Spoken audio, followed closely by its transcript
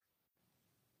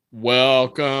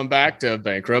Welcome back to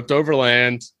Bankrupt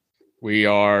Overland. We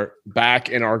are back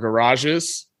in our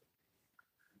garages.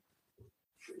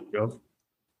 Yep.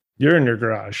 You're in your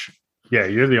garage. Yeah,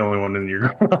 you're the only one in your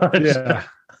garage. Yeah.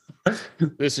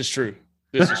 This is true.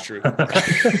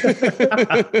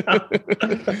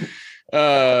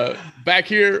 Back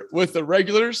here with the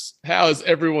regulars. How is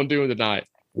everyone doing tonight?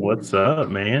 What's up,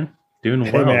 man? Doing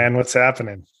Hey, well. man, what's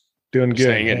happening? Doing Just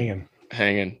good.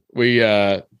 Hanging.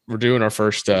 We're doing our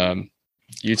first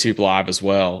YouTube live as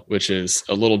well, which is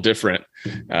a little different.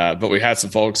 But we had some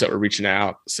folks that were reaching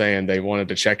out saying they wanted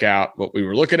to check out what we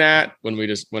were looking at when we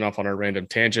just went off on our random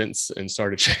tangents and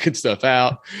started checking stuff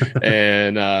out.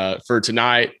 And for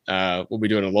tonight, we'll be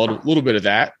doing a little bit of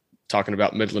that, talking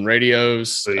about Midland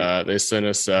radios. They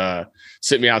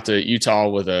sent me out to Utah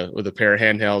with a pair of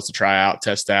handhelds to try out,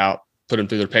 test out, put them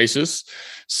through their paces.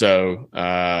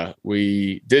 So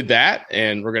we did that,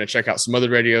 and we're going to check out some other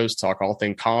radios, talk all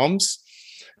things comms.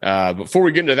 Before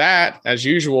we get into that, as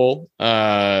usual,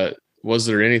 was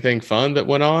there anything fun that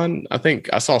went on? I think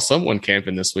I saw someone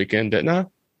camping this weekend, didn't I?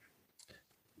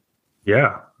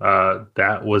 Yeah,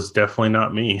 that was definitely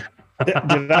not me.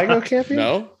 Did I go camping?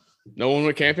 No one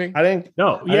went camping. I didn't.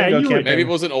 No, I didn't go camping. Maybe it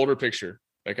was an older picture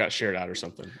that got shared out or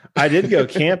something. I did go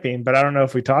camping, but I don't know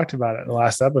if we talked about it in the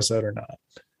last episode or not.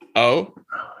 Oh,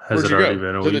 Has where'd it you already go?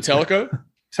 been a To the week? Telco?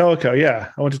 Telco,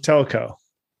 yeah. I went to Telco.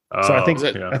 So I think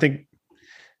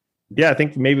yeah. I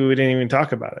think maybe we didn't even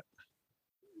talk about it.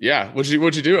 Yeah. What'd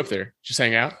you do up there? Just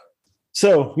hang out?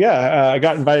 So I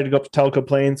got invited to go up to Telco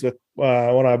Plains with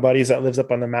one of my buddies that lives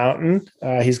up on the mountain.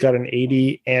 He's got an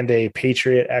 80 and a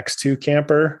Patriot X2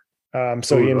 camper. So Ooh,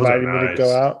 he those are invited me to go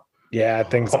nice. out. Yeah,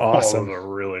 that thing's awesome. Those are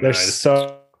really There's nice.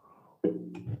 so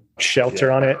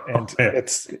shelter on it, and Yeah.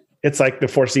 it's like the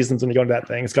Four Seasons when you go into that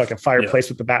thing. It's got like a fireplace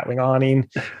with the Batwing awning,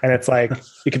 and it's like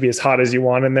it could be as hot as you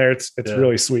want in there. It's Yeah.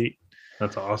 really sweet.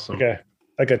 That's awesome.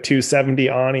 Like a 270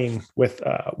 awning with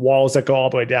walls that go all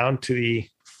the way down to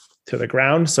the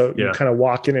ground. So you kind of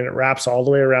walk in and it wraps all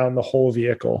the way around the whole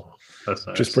vehicle, That's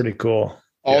nice. which is pretty cool.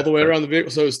 All the way around the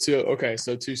vehicle. So it's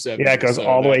 270. Yeah, it goes So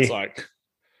all the way. that's like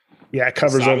Yeah, it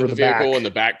covers side over of the vehicle back. and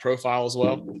the back profile as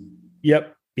well.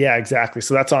 Yep. Yeah, exactly.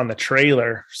 So that's on the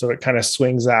trailer. So it kind of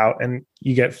swings out and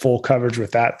you get full coverage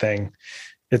with that thing.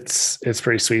 It's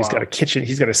pretty sweet. He's got a kitchen.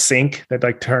 He's got a sink that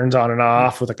like turns on and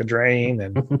off with like a drain,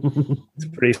 and it's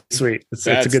pretty sweet. It's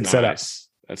a good setup.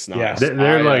 That's nice. Yeah.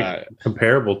 They're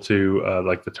comparable to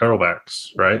like the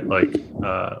turtlebacks, right? Like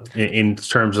in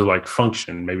terms of like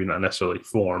function, maybe not necessarily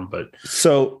form, but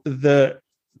So the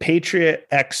Patriot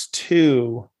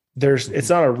X2, it's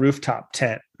not a rooftop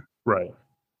tent. right.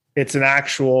 It's an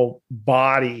actual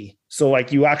body. So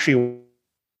like you actually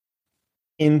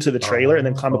into the trailer and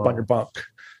then climb up on your bunk.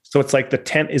 So it's like the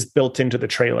tent is built into the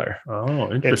trailer.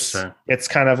 Oh, interesting. It's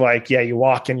kind of like, you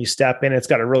walk in, you step in, it's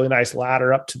got a really nice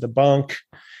ladder up to the bunk.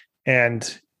 And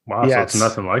Wow, so it's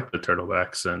nothing like the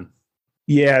turtlebacks then.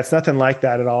 Yeah, it's nothing like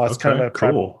that at all. It's kind of a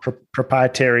cool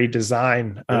proprietary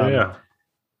design. Yeah.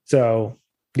 So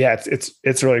yeah,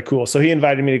 it's really cool. So he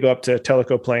invited me to go up to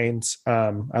Telco Plains.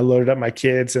 I loaded up my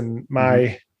kids and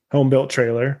my home built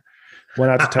trailer,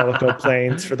 went out to Telco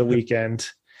Plains for the weekend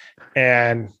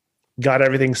and got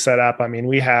everything set up. I mean,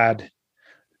 we had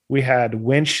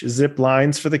winch zip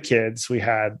lines for the kids. We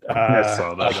had I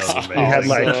saw that. That was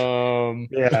amazing.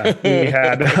 we had we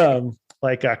had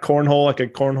like a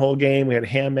cornhole game. We had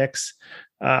hammocks.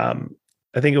 I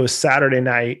think it was Saturday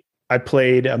night. I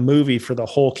played a movie for the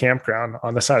whole campground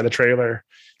on the side of the trailer.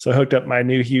 So I hooked up my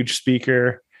new huge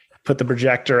speaker, put the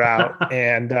projector out,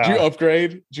 and Did you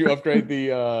upgrade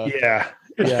the yeah.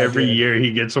 Every year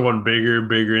he gets one bigger and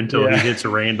bigger until he hits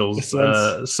Randall's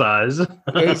size.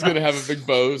 He's gonna have a big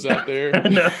Bose out there.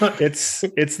 No. It's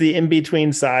the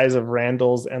in-between size of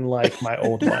Randall's and like my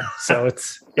old one. So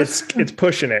it's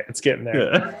pushing it. It's getting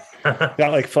there. Yeah.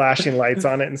 Got like flashing lights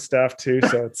on it and stuff too.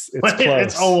 So it's close.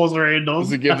 It's almost Randall's.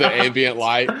 Does it give the ambient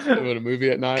light with a movie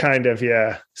at night? Kind of,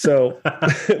 yeah. So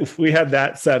we had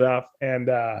that set up and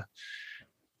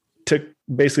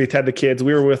basically had the kids.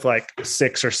 We were with like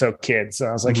 6 or so kids. So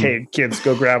I was like, hey, kids,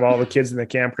 go grab all the kids in the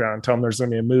campground, tell them there's going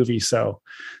to be a movie. So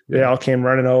they all came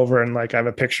running over and like I have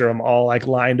a picture of them all like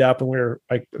lined up and we were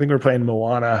like, I think we were playing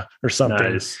Moana or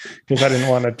something because I didn't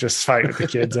want to just fight with the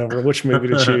kids over which movie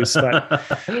to choose. But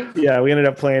yeah, we ended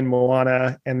up playing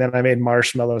Moana and then I made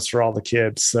marshmallows for all the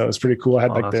kids. So it was pretty cool. I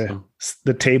had like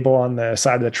the table on the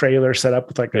side of the trailer set up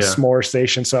with like a s'more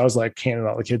station. So I was like handing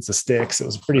all the kids the sticks. It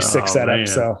was a pretty sick setup. Man.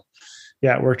 So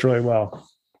yeah, it worked really well.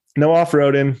 No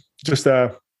off-roading, just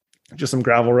some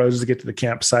gravel roads to get to the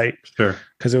campsite. Sure.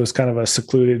 Because it was kind of a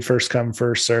secluded first come,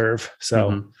 first serve.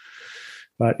 So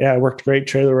But yeah, it worked great.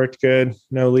 Trailer worked good.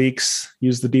 No leaks.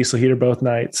 Used the diesel heater both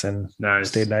nights and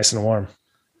stayed nice and warm.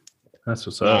 That's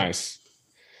what's up. Nice.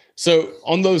 So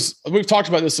on those, we've talked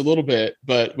about this a little bit,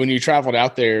 but when you traveled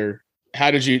out there, how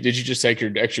did you just take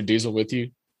your extra diesel with you?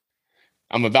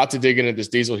 I'm about to dig into this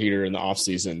diesel heater in the off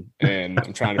season, and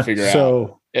I'm trying to figure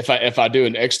out if I do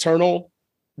an external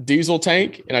diesel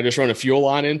tank and I just run a fuel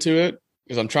line into it,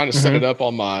 because I'm trying to set it up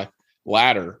on my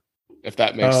ladder, if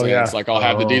that makes sense. Yeah. Like I'll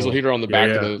have the diesel heater on the back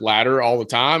of the ladder all the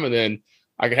time, and then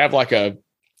I could have like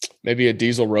maybe a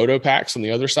diesel roto packs on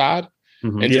the other side.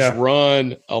 And just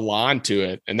run a line to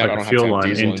it, and then I don't have to have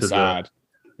diesel inside.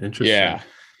 Interesting. Yeah,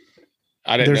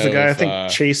 I didn't. There's a guy I think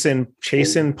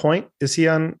Chasin Point. Is he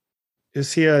a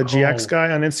GX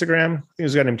guy on Instagram? I think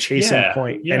there's a guy named Chasin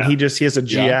Point, and he has a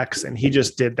GX, and he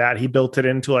just did that. He built it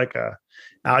into like a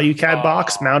Alucad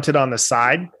box mounted on the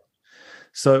side,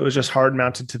 so it was just hard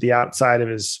mounted to the outside of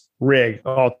his rig,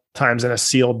 all times in a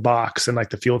sealed box, and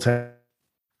like the fuel tank. It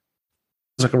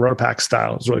was like a Rotopack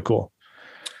style. It was really cool.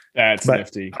 That's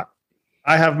nifty.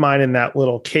 I have mine in that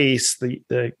little case,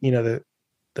 the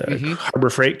Harbor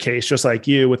Freight case, just like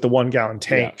you, with the 1 gallon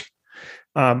tank.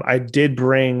 Yeah. I did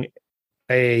bring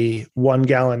a 1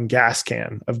 gallon gas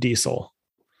can of diesel.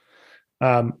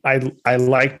 I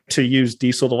like to use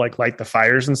diesel to like light the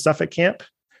fires and stuff at camp,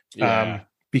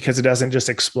 because it doesn't just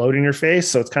explode in your face.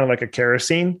 So it's kind of like a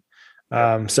kerosene.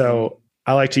 So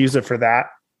I like to use it for that,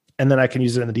 and then I can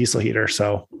use it in the diesel heater.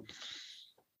 So.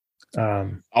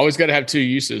 Always got to have 2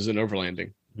 uses in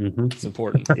overlanding. It's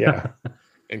important. Yeah.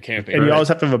 And camping. And you always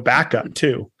have to have a backup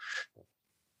too.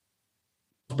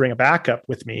 Bring a backup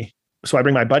with me. So I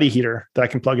bring my buddy heater that I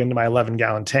can plug into my 11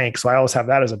 gallon tank. So I always have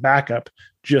that as a backup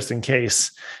just in case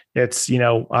it's,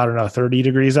 30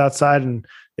 degrees outside and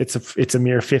it's a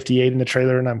mere 58 in the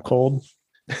trailer and I'm cold.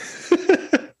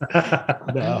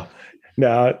 No,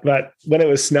 but when it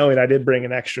was snowing, I did bring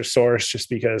an extra source just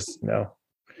because,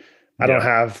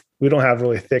 we don't have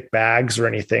really thick bags or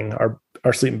anything. Our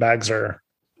sleeping bags are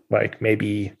like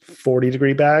maybe 40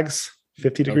 degree bags,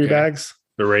 50 degree bags.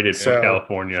 They're rated for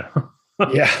California.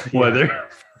 Weather.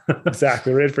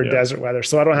 Exactly. Rated for desert weather.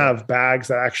 So I don't have bags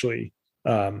that actually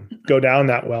go down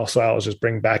that well. So I'll just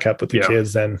bring back up with the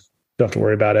kids, then don't have to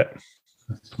worry about it.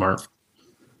 That's smart.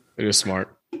 It is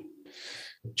smart.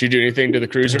 Did you do anything to the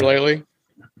cruiser lately?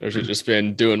 Or has it just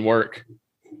been doing work?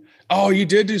 Oh, you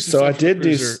did do some stuff.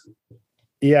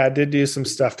 I did do some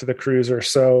stuff to the cruiser.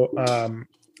 So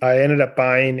I ended up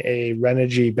buying a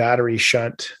Renogy battery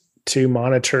shunt to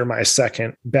monitor my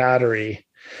second battery.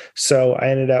 So I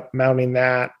ended up mounting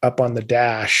that up on the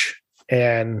dash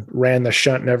and ran the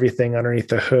shunt and everything underneath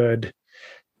the hood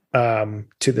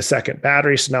to the second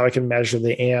battery. So now I can measure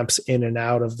the amps in and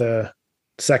out of the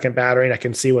second battery, and I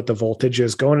can see what the voltage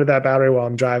is going to that battery while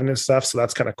I'm driving and stuff. So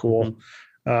that's kind of cool.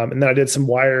 And then I did some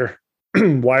wire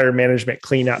management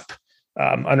cleanup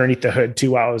underneath the hood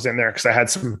too while I was in there, because I had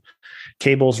some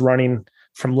cables running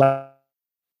from left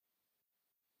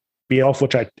off,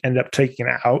 which I ended up taking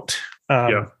out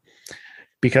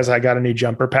because I got a new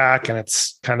jumper pack and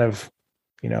it's kind of,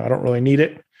 I don't really need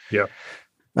it.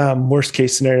 Worst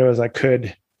case scenario is I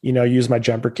could, use my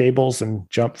jumper cables and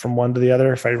jump from one to the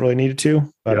other if I really needed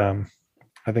to, but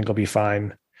I think I'll be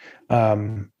fine.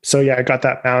 So I got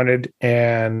that mounted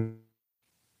and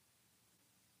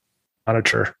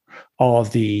monitor all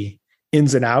of the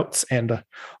ins and outs. And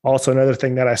also another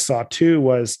thing that I saw too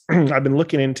was I've been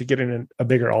looking into getting a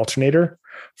bigger alternator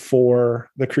for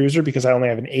the cruiser because I only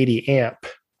have an 80 amp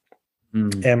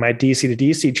and my DC to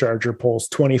DC charger pulls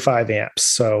 25 amps.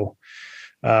 So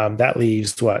that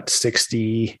leaves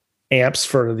 60 amps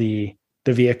for the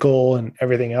vehicle and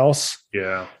everything else.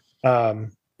 But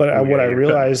what I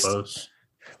realized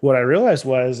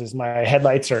was my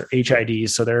headlights are HIDs,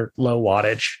 so they're low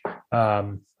wattage.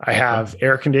 I have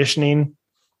air conditioning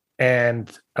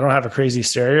and I don't have a crazy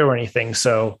stereo or anything.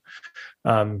 So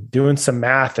doing some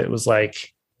math, it was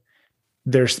like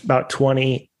there's about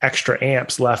 20 extra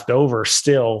amps left over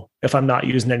still if I'm not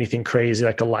using anything crazy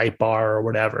like a light bar or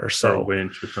whatever. So or a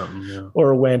winch or something.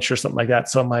 Or a winch or something like that.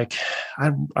 So I'm like,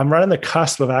 I'm right on the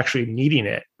cusp of actually needing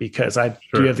it because I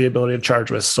do have the ability to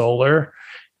charge with solar.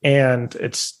 And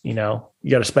it's, you got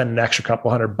to spend an extra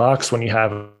couple $100 when you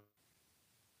have a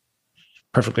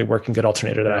perfectly working good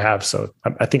alternator that I have. So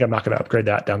I think I'm not going to upgrade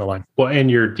that down the line. Well,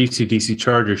 and your DC-DC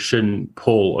charger shouldn't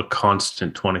pull a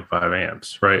constant 25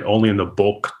 amps, right? Only in the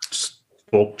bulk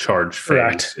charge phase,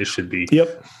 correct. It should be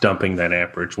dumping that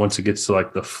amperage. Once it gets to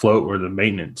like the float or the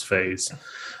maintenance phase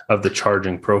of the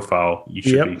charging profile, you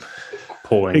should be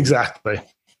pulling exactly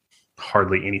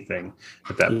hardly anything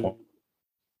at that point.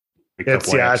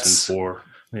 It's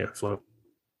float.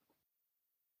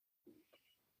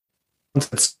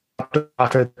 it's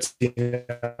off, it's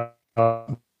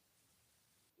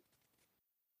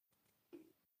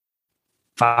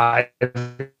 5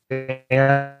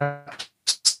 amps.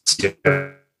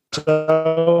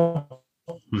 So,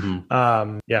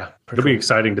 it'll be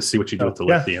exciting to see what you do with the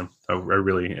lithium. I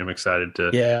really am excited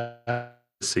to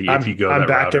see if you go. I'm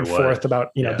back and forth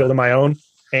about building my own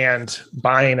and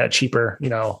buying a cheaper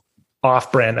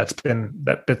off brand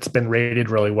that's been rated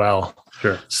really well.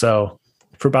 Sure. So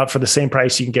for the same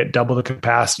price, you can get double the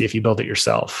capacity if you build it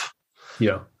yourself.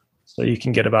 Yeah. So you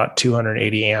can get about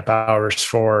 280 amp hours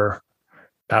for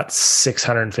about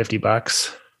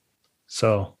 $650.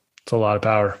 So it's a lot of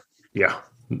power. Yeah.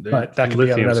 But that could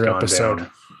be another episode. Down.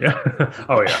 Yeah.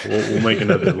 Oh yeah. We'll make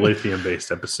another lithium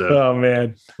based episode. Oh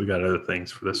man. We got other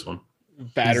things for this one.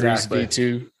 Batteries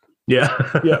V2. Yeah.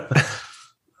 Yeah.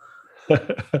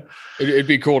 It'd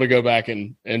be cool to go back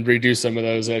and redo some of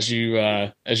those as you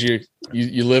live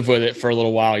with it for a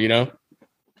little while, Yeah.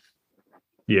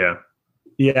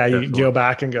 Yeah, definitely. You go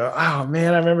back and go, oh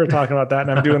man, I remember talking about that,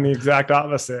 and I'm doing the exact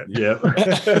opposite. Yeah.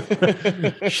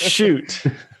 Shoot.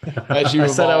 As you I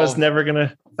said I was never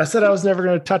gonna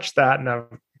touch that, and I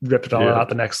ripped it all out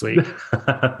the next week.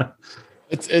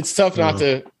 It's tough not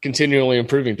to continually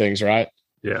improving things, right?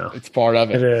 Yeah. It's part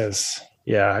of it. It is.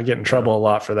 Yeah, I get in trouble a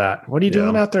lot for that. What are you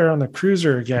doing out there on the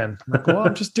cruiser again? I'm like, well,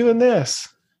 I'm just doing this.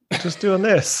 Just doing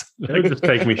this. It would just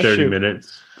take me 30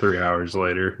 minutes, 3 hours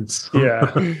later.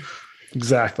 Yeah,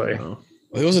 exactly.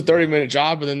 It was a 30-minute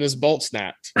job, but then this bolt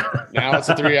snapped. Now it's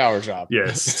a 3-hour job.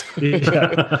 Yes.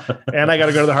 Yeah. And I got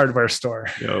to go to the hardware store.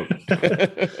 Yep.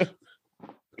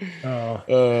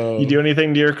 You do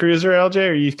anything to your cruiser, LJ, or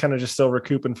are you kind of just still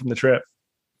recouping from the trip?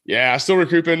 Yeah, still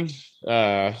recouping.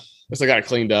 I got it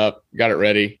cleaned up, got it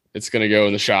ready. It's going to go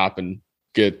in the shop and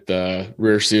get the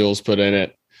rear seals put in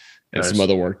it and some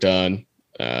other work done.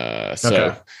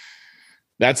 So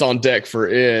that's on deck for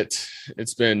it.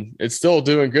 It's still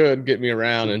doing good, getting me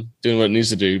around and doing what it needs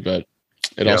to do, but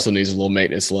it also needs a little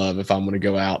maintenance love if I'm going to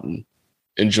go out and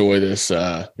enjoy this,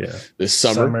 this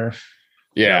summer.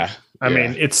 Yeah. I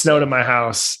mean, it snowed at my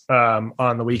house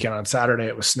on the weekend. On Saturday,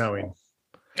 it was snowing.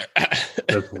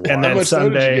 And then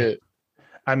Sunday,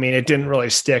 I mean, it didn't really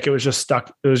stick. It was just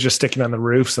stuck. It was just sticking on the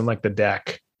roofs and like the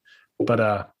deck.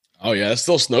 But it's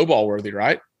still snowball worthy,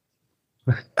 right?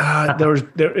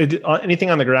 Anything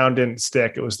on the ground didn't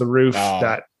stick. It was the roof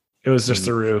it was just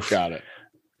the roof. Got it.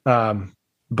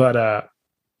 But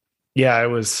it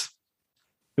was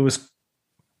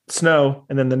snow,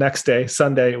 and then the next day,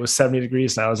 Sunday, it was 70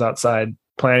 degrees, and I was outside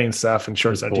planning stuff in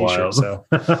shorts and a t-shirt. So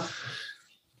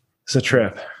it's a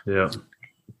trip. Yeah.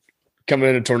 Coming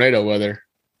into tornado weather.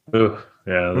 Ooh,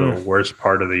 yeah, the worst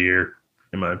part of the year,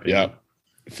 in my opinion. Yeah.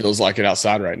 It feels like it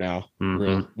outside right now.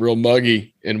 Mm-hmm. Real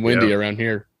muggy and windy around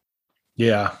here.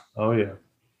 Yeah. Oh yeah.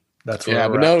 That's where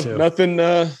we're at too.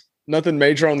 Nothing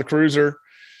major on the cruiser.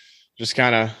 Just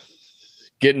kind of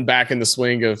getting back in the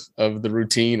swing of the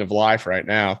routine of life right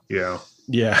now. Yeah.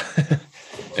 Yeah.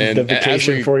 And the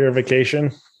vacation for your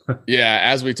vacation. Yeah.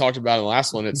 As we talked about in the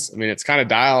last one, it's kind of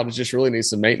dialed. It just really needs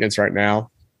some maintenance right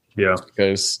now. Yeah.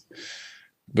 Because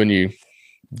when you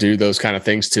do those kind of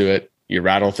things to it, you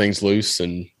rattle things loose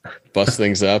and bust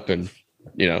things up, and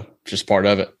just part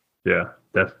of it. Yeah,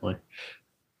 definitely.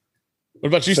 What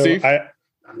about you, Steve?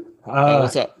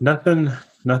 What's up?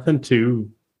 Nothing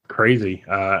too crazy.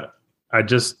 I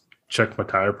just checked my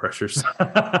tire pressures.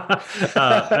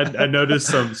 I noticed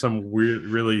some weird,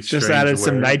 really just added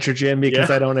some nitrogen because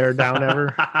I don't air down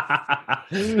ever.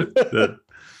 The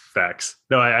facts.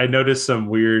 No, I noticed some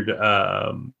weird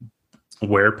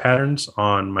wear patterns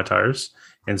on my tires.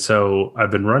 And so I've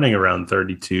been running around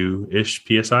 32-ish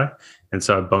PSI. And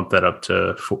so I bumped that up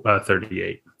to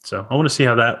 38. So I want to see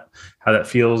how that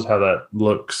feels, how that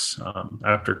looks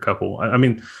after a couple. I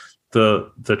mean,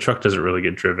 the truck doesn't really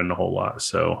get driven a whole lot.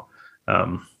 So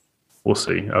we'll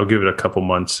see. I'll give it a couple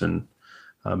months and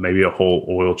maybe a whole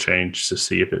oil change to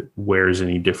see if it wears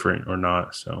any different or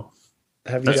not. So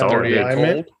have you done 38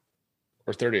 cold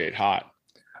or 38 hot?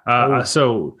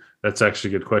 So that's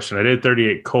actually a good question. I did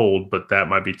 38 cold, but that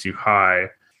might be too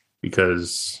high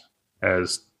because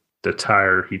as the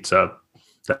tire heats up,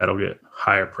 that'll get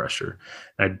higher pressure.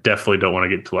 And I definitely don't want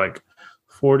to get to like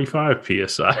 45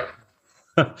 PSI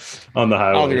on the highway.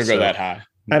 I don't think it'll go that high.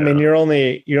 I mean, you're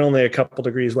only a couple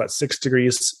degrees, 6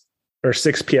 degrees or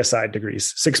 6 PSI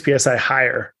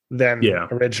higher than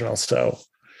original. So,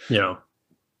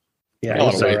 Yeah, a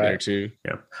lot of weight right there too.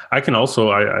 Yeah, I can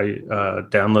also. I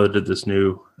downloaded this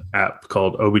new app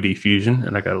called OBD Fusion,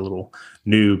 and I got a little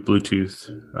new Bluetooth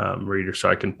reader, so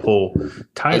I can pull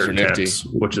tire temps,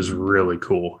 which is really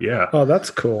cool. Yeah. Oh, that's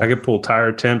cool. I can pull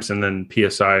tire temps and then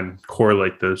PSI and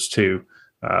correlate those two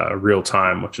real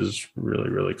time, which is really,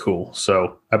 really cool.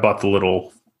 So I bought the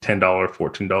little $10,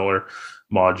 $14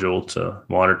 module to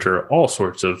monitor all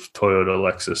sorts of Toyota,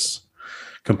 Lexus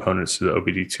components to the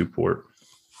OBD2 port.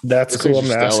 That's cool. I'm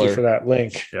going to ask you for that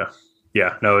link.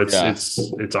 Yeah. No,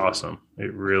 it's awesome.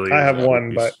 It really. I have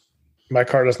one, but my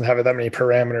car doesn't have that many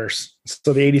parameters.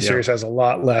 So the 80 series has a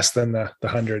lot less than the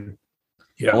 100.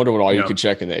 Yeah. I wonder what all you could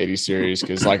check in the 80 series,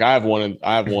 because like I have one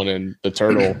in the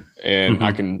Turtle, and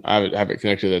I have it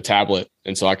connected to the tablet,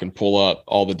 and so I can pull up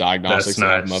all the diagnostics and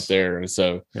have them up there. And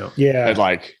so at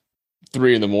like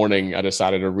 3 a.m, I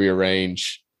decided to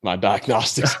rearrange my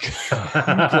diagnostics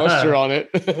cluster on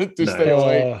it to stay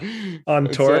awake on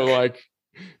torque.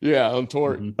 So on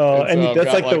torque. Oh, and so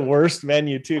that's like the worst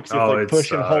menu too, because you have to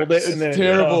push and hold it, and then it's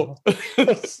terrible.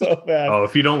 It's so bad. Oh,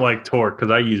 if you don't like torque,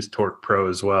 because I use Torque Pro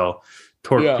as well.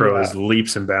 Torque Pro is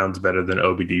leaps and bounds better than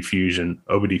OBD Fusion.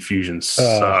 OBD Fusion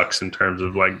sucks in terms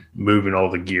of like moving all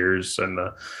the gears and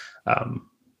the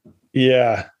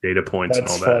data points and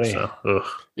all that. So,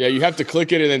 yeah, you have to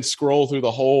click it and then scroll through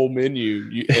the whole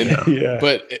menu.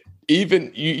 But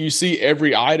even you see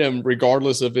every item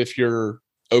regardless of if your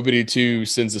OBD2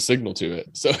 sends a signal to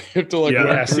it. So you have to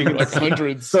run through like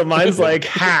hundreds. So mine's like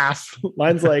half.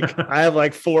 Mine's like I have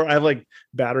like 4. I have like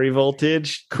battery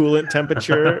voltage, coolant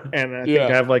temperature, and I think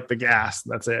I have like the gas.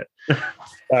 That's it.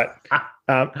 But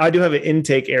I do have an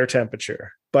intake air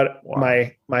temperature. But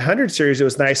my 100 series, it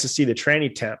was nice to see the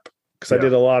tranny temp, because I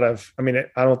did a lot of. I mean,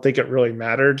 I don't think it really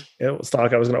mattered. It was not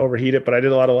like I was going to overheat it, but I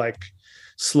did a lot of like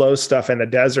slow stuff in the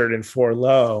desert in 4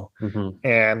 low,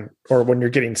 or when you're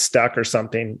getting stuck or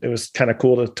something. It was kind of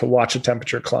cool to watch the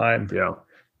temperature climb. Yeah,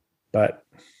 but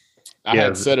I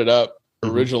had set it up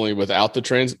originally without the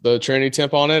tranny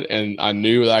temp on it, and I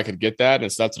knew that I could get that,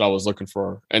 and so that's what I was looking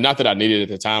for. And not that I needed it at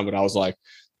the time, but I was like,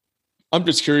 I'm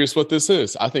just curious what this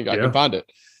is. I think I can find it.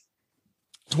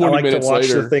 20 minutes to watch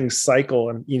later, the thing cycle,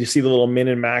 and you see the little min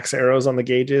and max arrows on the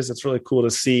gauges. It's really cool to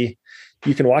see.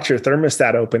 You can watch your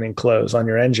thermostat open and close on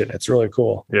your engine. It's really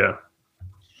cool. Yeah.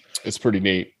 It's pretty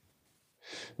neat.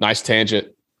 Nice tangent.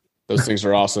 Those things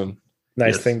are awesome.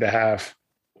 Nice thing to have.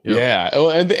 Yep. Yeah.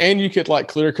 Oh, and you could like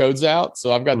clear codes out.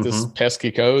 So I've got this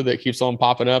pesky code that keeps on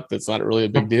popping up. That's not really a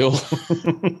big deal.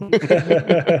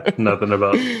 Nothing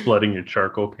about flooding your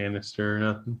charcoal canister or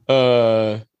nothing.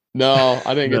 No,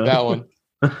 I didn't get that one.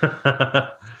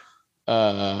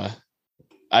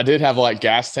 I did have like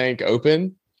gas tank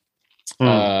open.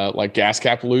 Like gas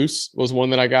cap loose was one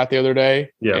that I got the other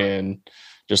day, and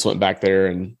just went back there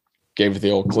and gave it the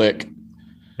old click.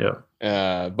 Yeah.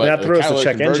 But that throws the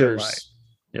check engine light.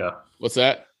 Yeah. What's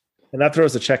that? And that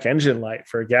throws the check engine light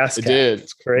for a gas cap. It did.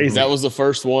 It's crazy. That was the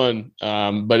first one.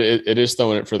 But it is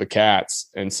throwing it for the cats.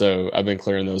 And so I've been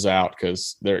clearing those out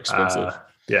because they're expensive.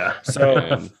 Yeah.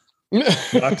 So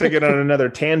not to get on another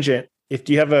tangent, if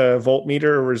you have a voltmeter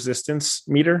or resistance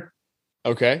meter,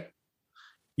 okay,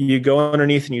 you go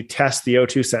underneath and you test the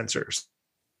O2 sensors.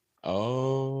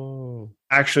 Oh,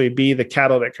 actually be the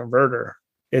catalytic converter.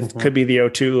 It could be the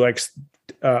O2, like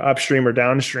upstream or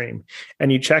downstream,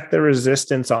 and you check the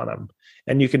resistance on them.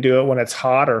 And you can do it when it's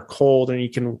hot or cold, and you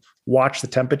can watch the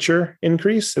temperature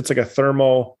increase. It's like a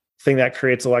thermal thing that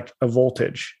creates a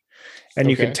voltage, and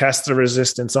you can test the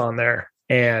resistance on there,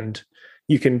 and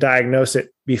you can diagnose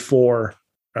it before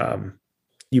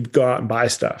you go out and buy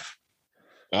stuff.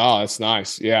 Oh, that's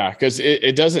nice. Yeah. Because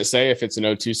it doesn't say if it's an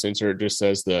O2 sensor. It just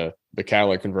says the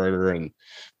catalytic converter.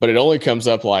 But it only comes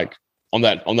up like on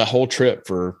that whole trip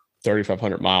for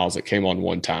 3,500 miles. It came on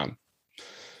one time.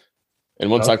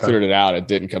 And once I cleared it out, it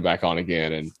didn't come back on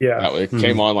again. And it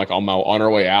came on like on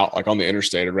our way out, like on the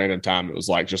interstate at a random time. It was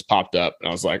like just popped up. And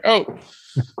I was like, oh,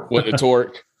 went to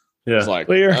torque. Yeah. I was like,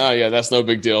 clear. Oh yeah, that's no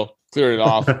big deal. Cleared it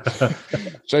off.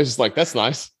 Chase is like, that's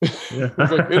nice. Yeah.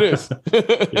 Like, it is.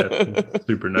 Yeah,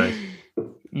 super nice.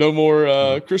 No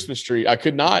more Christmas tree. I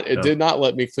could not. It did not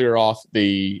let me clear off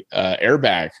the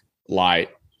airbag light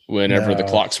whenever the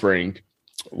clock spring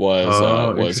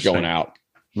was going out.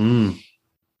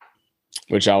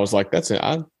 Which I was like, that's it.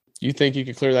 You think you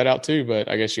could clear that out too, but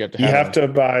I guess you have to. You have to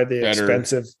buy the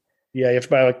expensive. Yeah, you have to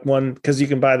buy like one, because you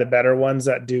can buy the better ones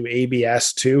that do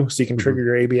ABS too, so you can trigger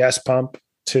your ABS pump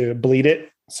to bleed it,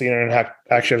 so you don't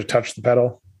actually have to touch the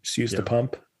pedal. Just use the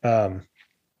pump.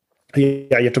 You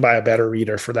have to buy a better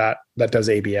reader for that does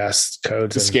ABS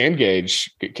codes. The scan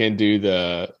gauge can do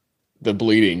the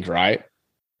bleeding, right?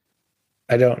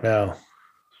 I don't know.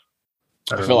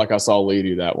 I feel like I saw Lee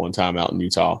do that one time out in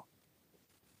Utah.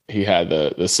 He had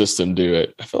the system do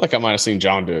it. I feel like I might have seen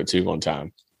John do it too one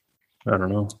time. I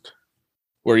don't know.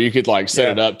 Where you could like set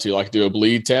it up to like do a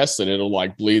bleed test and it'll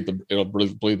like bleed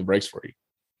the brakes for you.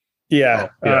 Yeah.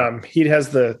 He has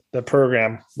the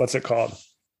program. What's it called?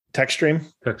 TechStream.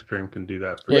 TechStream can do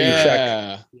that. Where you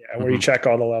check. Yeah, where you check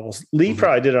all the levels. Lee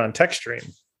probably did it on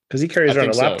TechStream because he carries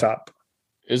around a laptop.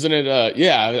 So. Isn't it?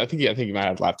 Yeah, I think he might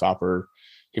have a laptop, or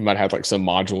he might have like some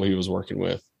module he was working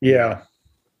with. Yeah.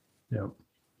 Yeah.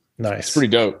 Nice. It's pretty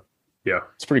dope. Yeah.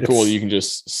 It's pretty cool. You can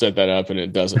just set that up and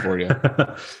it does it for you.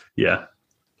 Yeah.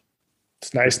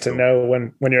 It's nice to know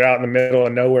when you're out in the middle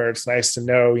of nowhere. It's nice to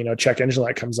know, check engine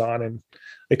light comes on, and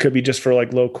it could be just for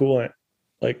like low coolant,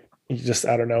 like just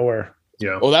out of nowhere.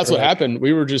 Yeah. Well, that's what happened.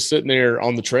 We were just sitting there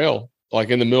on the trail, like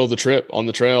in the middle of the trip on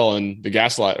the trail, and the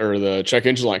gas light or the check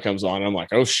engine light comes on. And I'm like,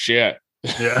 oh shit.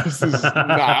 Yeah. This is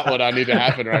not what I need to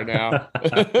happen right now.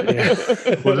 Was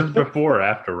this before or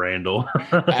after Randall?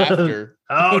 After.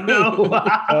 Oh no.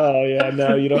 Oh yeah,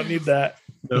 no, you don't need that.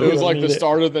 It was like the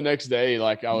start of the next day.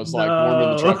 Like I was like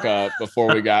warming the truck up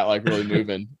before we got like really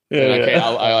moving. And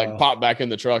I like popped back in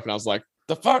the truck and I was like,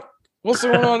 the fuck? What's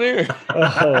going on here?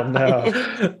 Oh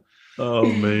no. Oh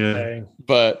man. Dang.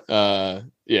 But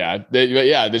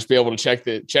just be able to check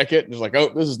it. And it's like,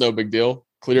 oh, this is no big deal.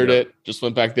 Cleared it, just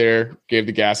went back there, gave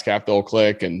the gas cap the old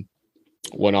click, and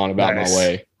went on about my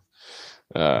way.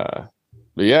 But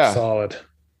yeah. Solid.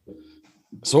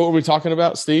 So what were we talking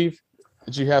about, Steve?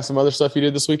 Did you have some other stuff you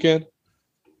did this weekend?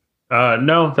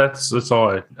 No, that's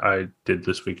all I did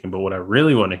this weekend. But what I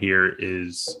really want to hear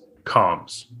is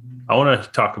comms. I want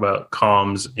to talk about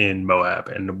comms in Moab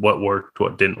and what worked,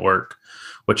 what didn't work,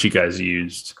 what you guys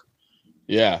used.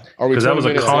 Yeah. Are we? Because that was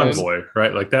a convoy,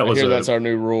 right? Like that was. That's our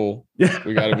new rule. Yeah.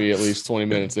 We got to be at least 20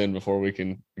 minutes in before we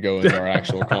can go into our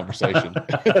actual conversation.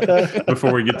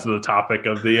 Before we get to the topic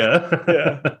of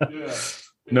the.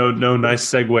 No nice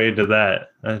segue into that.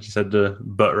 I just had to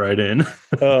butt right in.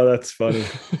 Oh, that's funny.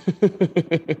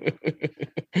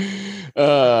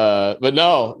 But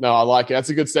no, I like it. That's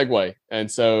a good segue. And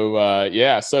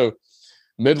so, so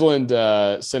Midland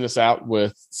sent us out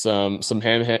with some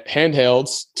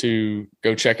handhelds to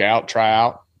go check out, try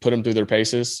out, put them through their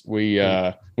paces. We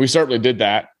certainly did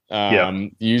that.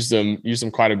 Used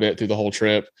them quite a bit through the whole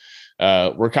trip.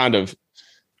 We're kind of,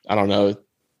 I don't know.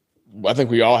 I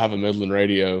think we all have a Midland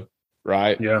radio,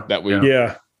 right? Yeah. That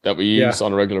we use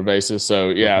on a regular basis.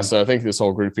 So so I think this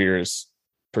whole group here is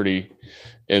pretty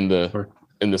in the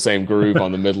same groove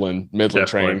on the Midland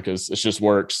train because it just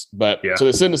works. But so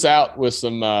they sent us out with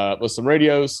some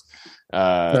radios.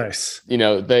 Nice.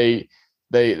 They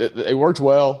worked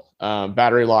well.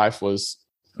 Battery life was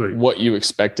what you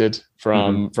expected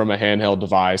from a handheld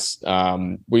device.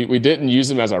 We didn't use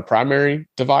them as our primary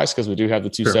device because we do have the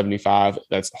 275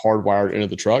 that's hardwired into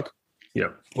the truck. Yeah.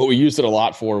 What we used it a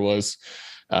lot for was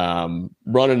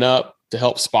running up to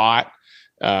help spot.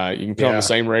 You can put on the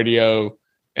same radio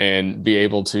and be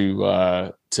able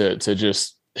to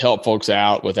just help folks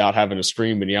out without having to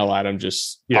scream and yell at them.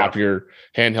 Just pop your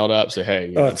handheld up, say,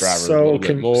 "Hey, driver."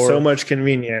 So much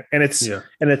convenient, and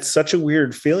it's such a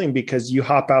weird feeling because you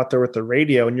hop out there with the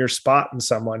radio and you're spotting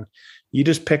someone. You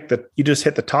just hit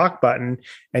the talk button,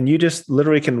 and you just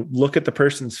literally can look at the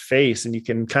person's face, and you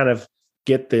can kind of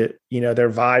get their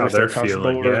vibe, if they're comfortable,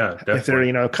 or if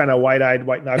they're kind of wide-eyed,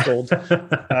 white-knuckled,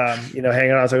 hanging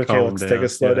on. I was like, okay, let's take a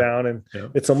slow down, and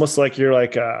it's almost like you're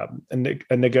like a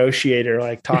negotiator,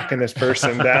 like talking this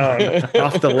person down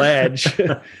off the ledge.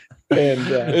 And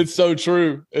it's so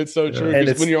true. It's so true.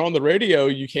 Because when you're on the radio,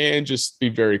 you can just be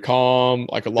very calm.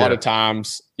 Like a lot of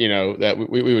times, that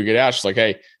we would get out, just like,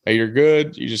 hey, you're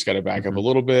good. You just got to back up a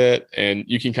little bit. And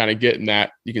you can kind of get in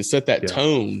that, you can set that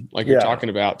tone like you're talking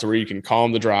about to where you can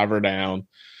calm the driver down.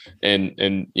 And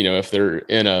if they're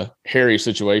in a hairy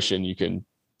situation, you can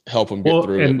help them get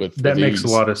through it with that makes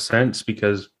ease. a lot of sense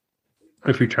because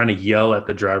if you're trying to yell at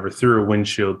the driver through a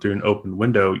windshield, through an open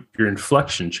window, your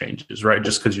inflection changes, right?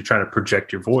 Just because you're trying to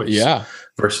project your voice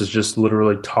versus just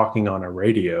literally talking on a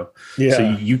radio. Yeah. So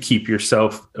you keep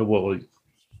yourself,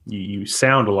 you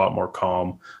sound a lot more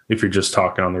calm if you're just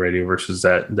talking on the radio versus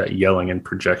that yelling and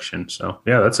projection. So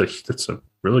that's a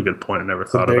really good point. I never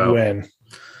thought about. Win.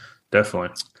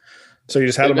 Definitely. So you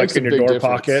just had them like in your door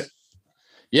pocket.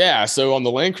 Yeah. So on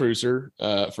the Land Cruiser,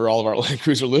 for all of our Land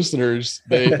Cruiser listeners,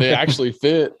 they actually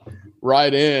fit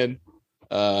right in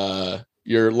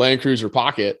your Land Cruiser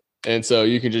pocket. And so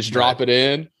you can just drop it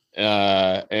in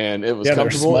and it was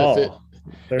comfortable.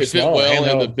 It fit well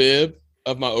in the bib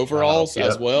of my overalls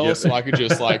as well. So I could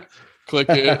just like click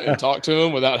it and talk to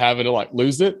them without having to like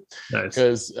lose it. Nice.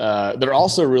 Because they're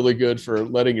also really good for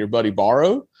letting your buddy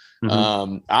borrow.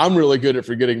 I'm really good at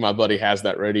forgetting my buddy has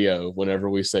that radio whenever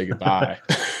we say goodbye.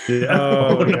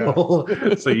 So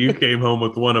you came home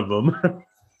with one of them.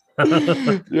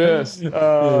 Yes.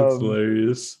 That's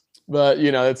hilarious. But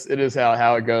it is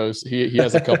how it goes. He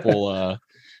has a couple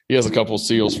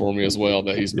seals for me as well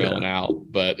that he's mailing out.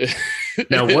 But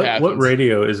now what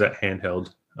radio is that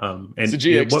handheld? And it's a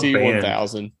GXT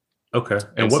 1000. Okay.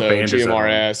 And what so band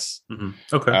GMRS. Is that?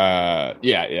 Okay.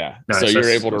 Yeah. Nice. So you're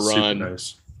able to run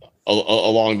nice.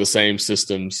 along the same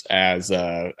systems as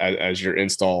your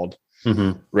installed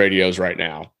radios right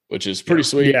now, which is pretty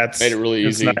sweet. Yeah, made it really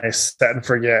easy. Nice. Set and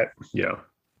forget. Yeah.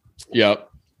 Yep.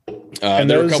 And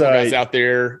there were a couple guys out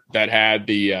there that had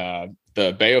the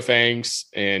Baofangs,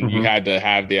 and you had to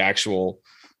have the actual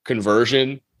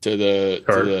conversion to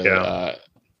the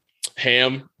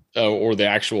ham or the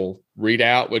actual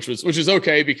readout, which is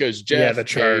okay because Jeff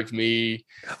gave me.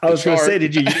 I was going to say,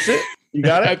 did you use it? You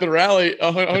got it at the rally,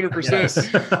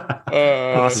 100%.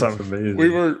 Awesome. We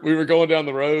were going down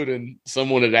the road, and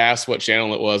someone had asked what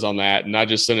channel it was on that, and I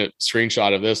just sent a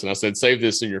screenshot of this, and I said, "Save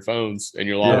this in your phones, and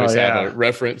you'll always have a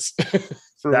reference."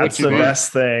 That's the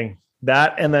best thing.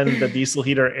 That and then the diesel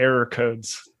heater error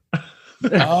codes.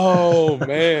 Oh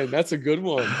man, that's a good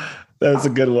one. That's a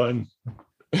good one.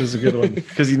 That's a good one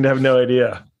because you have no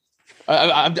idea.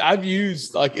 I've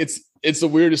used like it's the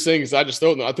weirdest thing is I just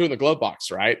threw it in the glove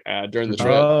box right during the trip,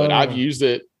 but I've used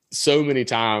it so many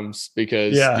times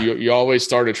because you always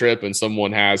start a trip and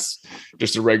someone has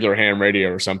just a regular ham radio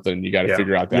or something. You got to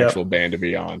figure out the actual band to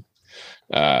be on.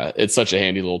 It's such a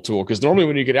handy little tool because normally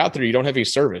when you get out there, you don't have any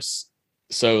service.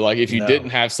 So like if you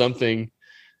didn't have something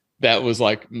that was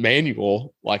like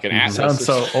manual, like an Atlas. Sounds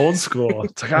so old school.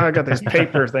 It's like, I got these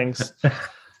paper things.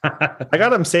 I got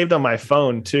them saved on my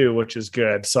phone too, which is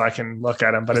good. So I can look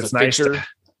at them, but it's nice.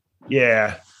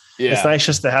 It's nice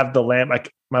just to have the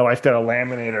like my wife got a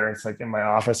laminator. It's like in my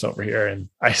office over here and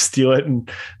I steal it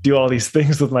and do all these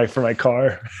things for my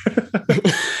car.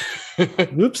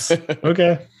 Oops.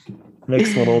 Okay.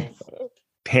 Makes little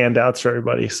handouts for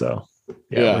everybody. So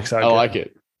it works out. I like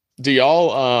it. Do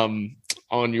y'all,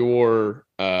 on your,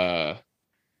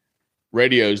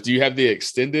 radios, do you have the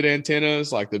extended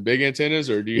antennas, like the big antennas,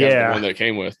 or do you have the one that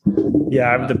came with? Yeah,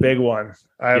 I have the big one.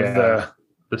 I have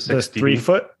the 6 3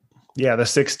 foot. Yeah, the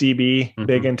 6 dB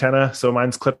big antenna. So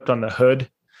mine's clipped on the hood.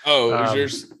 Oh, is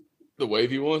yours the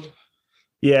wavy one?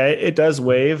 Yeah, it does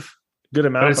wave good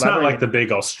amount. But it's not like the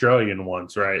big Australian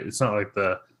ones, right? It's not like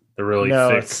the really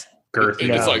thick,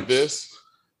 girthy. It's like this.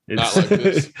 It's not like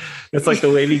this. It's like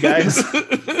the wavy guys.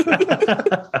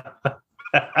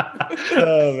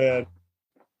 Oh man.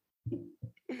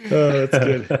 Oh, that's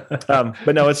good.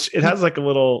 But no, it has like a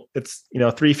little, it's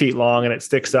 3 feet long and it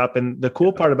sticks up. And the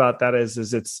cool part about that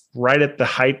is it's right at the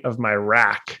height of my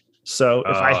rack. So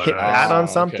if I hit that on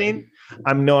something,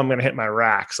 I'm going to hit my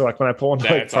rack. So like when I pull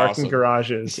into like parking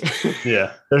garages,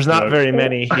 there's not very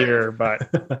many here, but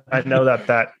I know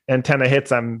that antenna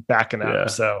hits, I'm backing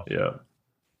up. So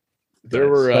there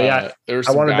were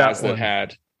some guys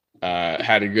that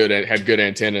had good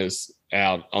antennas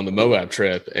out on the Moab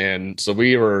trip, and so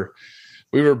we were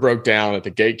broke down at the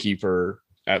gatekeeper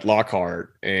at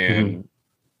Lockhart, and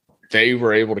they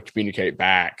were able to communicate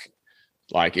back.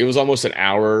 Like it was almost an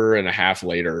hour and a half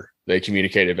later, they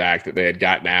communicated back that they had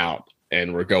gotten out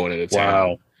and were going into town.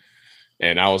 Wow.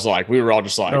 And I was like, we were all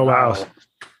just like, oh wow,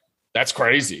 that's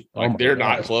crazy. Like they're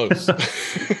not close.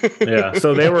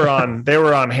 So they were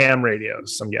on ham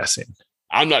radios, I'm guessing.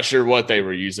 I'm not sure what they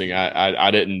were using.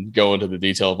 I didn't go into the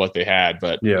detail of what they had,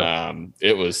 but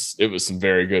it was some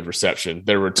very good reception.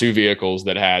 There were 2 vehicles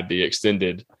that had the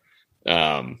extended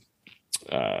antennas.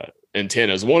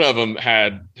 One of them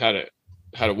had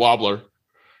a wobbler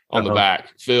on the back.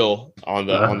 Phil on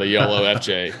the yellow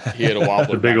FJ, he had a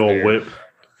wobbler. The big old whip.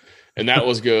 And that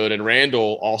was good. And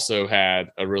Randall also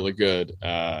had a really good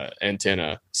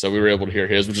antenna. So we were able to hear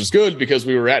his, which was good because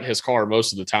we were at his car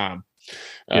most of the time.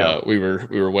 We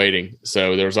were waiting.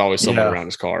 So there was always someone around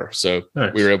his car. So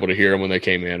we were able to hear them when they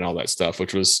came in and all that stuff,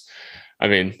 which was,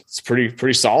 it's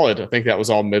pretty solid. I think that was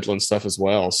all Midland stuff as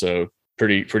well. So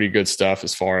pretty good stuff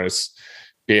as far as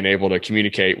being able to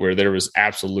communicate where there was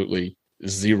absolutely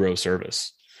zero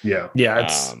service. Yeah.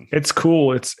 It's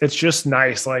cool. It's just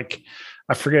nice. Like,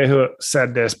 I forget who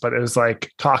said this, but it was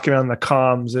like talking on the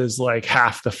comms is like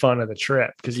half the fun of the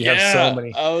trip because you have so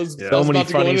many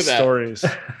funny stories.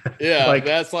 Like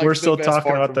that's like we're still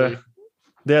talking about the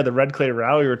Red Clay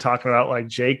rally. We were talking about like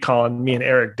Jake calling me and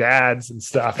Eric dads and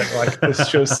stuff, and like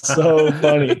it's just so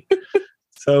funny,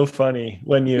 so funny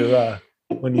when you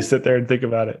when you sit there and think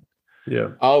about it. Yeah.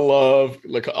 I love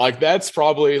like that's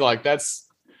probably like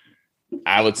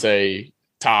I would say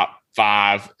top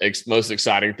 5 most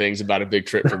exciting things about a big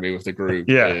trip for me with the group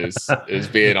is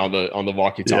being on the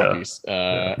walkie-talkies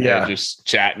and just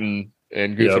chatting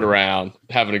and goofing around,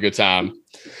 having a good time.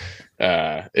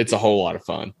 It's a whole lot of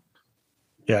fun.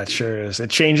 Yeah, it sure is. It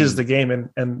changes the game,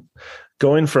 and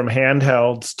going from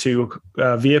handhelds to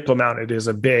vehicle mounted is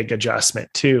a big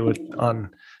adjustment too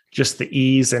on just the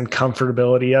ease and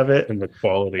comfortability of it and the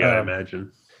quality. I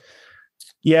imagine.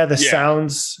 Yeah,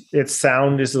 sound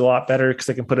is a lot better because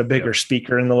they can put a bigger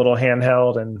speaker in the little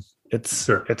handheld, and it's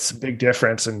a big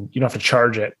difference, and you don't have to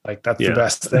charge it. Like that's the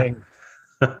best thing.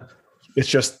 It's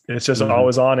just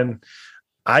always on. And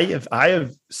I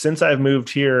have since I've moved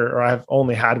here, or I've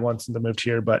only had one since I moved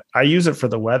here, but I use it for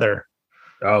the weather.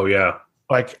 Oh yeah.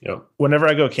 Like whenever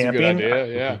I go camping,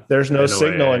 there's no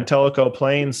signal in Tellico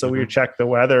Plains. So we check the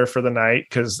weather for the night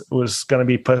because it was going to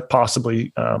be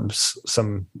possibly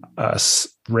some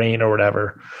rain or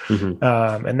whatever.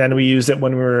 And then we used it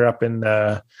when we were up in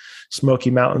the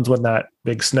Smoky Mountains when that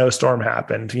big snowstorm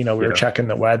happened. We were checking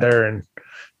the weather and,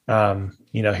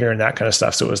 hearing that kind of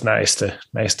stuff. So it was nice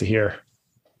to hear.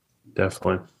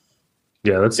 Definitely.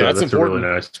 Yeah, that's a really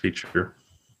nice feature.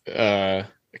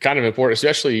 Kind of important,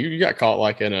 especially you got caught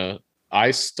like in a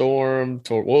ice storm.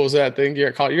 What was that thing you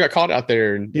got caught? You got caught out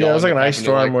there, and it was like an ice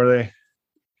storm where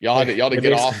y'all had to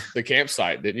get off the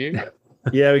campsite, didn't you?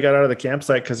 Yeah, we got out of the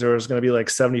campsite because there was going to be like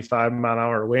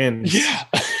 75-mile-an-hour winds. Yeah,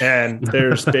 and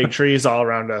there's big trees all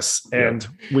around us, and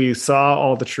we saw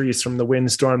all the trees from the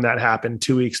windstorm that happened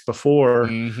 2 weeks before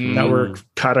that were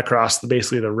cut across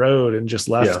basically the road and just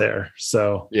left there.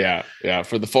 So yeah.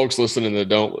 For the folks listening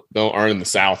that aren't in the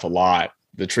South a lot.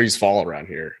 The trees fall around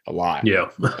here a lot. Yeah.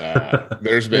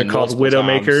 There's been called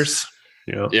widowmakers.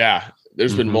 Yeah.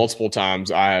 There's been multiple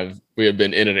times we have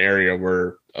been in an area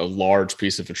where a large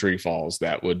piece of a tree falls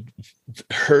that would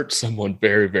hurt someone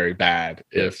very, very bad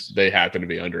if they happen to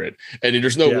be under it. And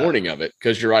there's no warning of it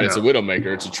because you're right. It's a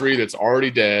widowmaker. It's a tree that's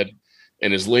already dead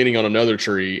and is leaning on another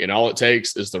tree. And all it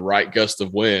takes is the right gust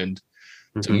of wind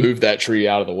to move that tree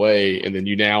out of the way. And then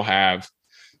you now have,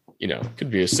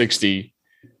 could be a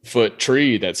 60-foot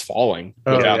tree that's falling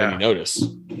without any notice.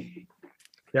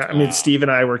 Yeah. I mean, Steve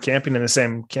and I were camping in the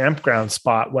same campground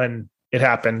spot when it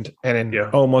happened and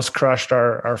it almost crushed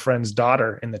our friend's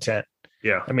daughter in the tent.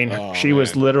 Yeah. I mean, she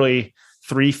was literally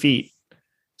 3 feet.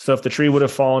 So if the tree would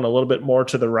have fallen a little bit more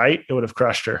to the right, it would have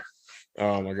crushed her.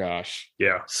 Oh my gosh.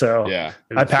 Yeah. So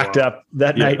I packed up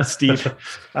that night, Steve.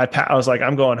 I was like,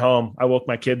 I'm going home. I woke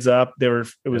my kids up. It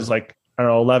was like, I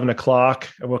don't know, 11 o'clock.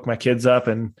 I woke my kids up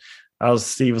and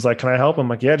Steve was like, can I help? I'm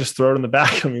like, yeah, just throw it in the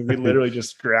back. I mean, we literally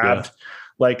just grabbed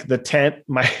like the tent,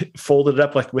 folded it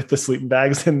up like with the sleeping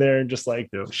bags in there and just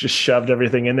just shoved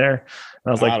everything in there. And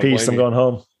I was like, peace, I'm going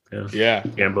home. Yeah.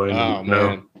 Can't blame you.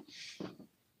 Man.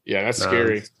 Yeah, that's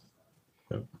scary.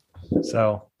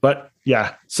 So, but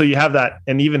yeah, so you have that.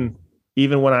 And even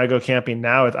when I go camping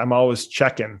now, I'm always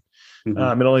checking. It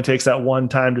only takes that one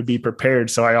time to be prepared.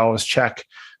 So I always check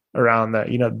around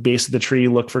the, base of the tree,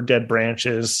 look for dead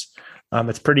branches.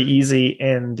 It's pretty easy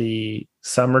in the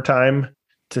summertime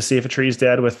to see if a tree is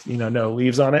dead with, no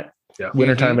leaves on it. Yeah.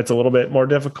 Wintertime, it's a little bit more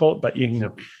difficult, but you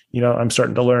can, I'm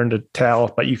starting to learn to tell,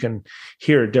 but you can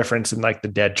hear a difference in like the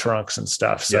dead trunks and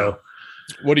stuff. So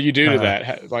what do you do to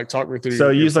that? Like talk me through. So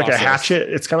use like a hatchet.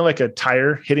 It's kind of like a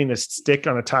tire hitting a stick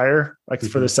on a tire, like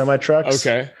for the semi trucks.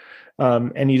 Okay.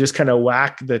 And you just kind of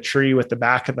whack the tree with the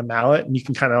back of the mallet and you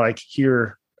can kind of like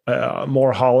hear a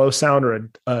more hollow sound or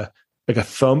like a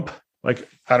thump. Like,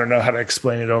 I don't know how to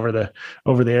explain it over the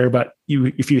air, but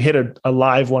if you hit a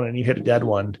live one and you hit a dead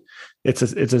one, it's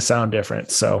a sound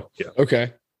difference. So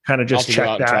kind of just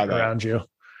check that around you.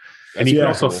 And you can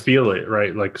also feel it,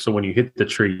 right? Like, so when you hit the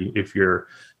tree, if your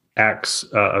axe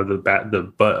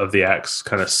the butt of the axe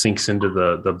kind of sinks into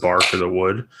the bark or the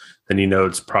wood, then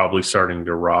it's probably starting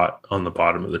to rot on the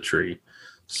bottom of the tree.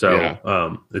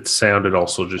 So it's sounded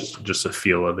also just a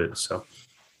feel of it. So,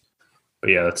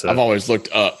 but yeah, I've always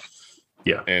looked up.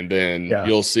 Yeah. And then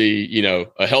you'll see,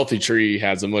 a healthy tree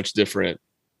has a much different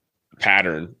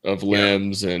pattern of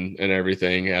limbs and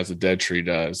everything as a dead tree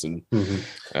does. And,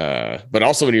 but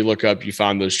also when you look up, you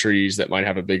find those trees that might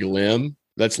have a big limb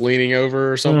that's leaning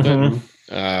over or something.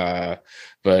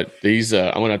 But these,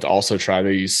 I'm going to have to also try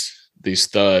these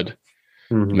stud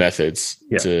methods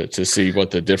to see what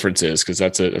the difference is. Cause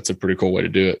that's a pretty cool way to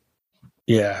do it.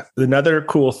 Yeah. Another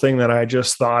cool thing that I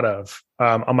just thought of,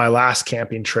 on my last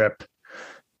camping trip,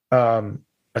 I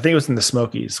think it was in the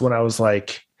Smokies when I was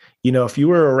like, if you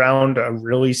were around a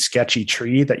really sketchy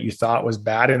tree that you thought was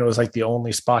bad and it was like the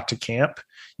only spot to camp,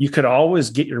 you could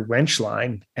always get your winch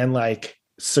line and like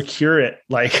secure it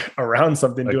like around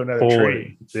something like to another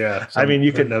tree. Yeah. I mean,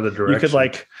 you could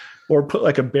like, or put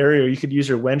like a barrier. You could use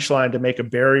your winch line to make a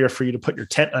barrier for you to put your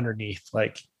tent underneath.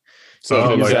 Like,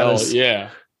 so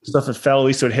stuff that fell, at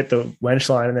least it would hit the winch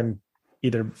line and then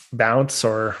either bounce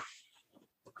or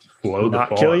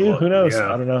not kill you. Who knows?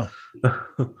 Yeah. I don't know.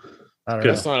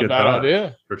 That's not a bad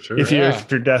idea for sure. If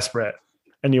you're desperate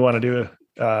and you want to do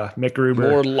Mick Ruber.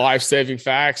 More life-saving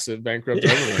facts of bankrupt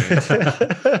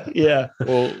overland. Yeah.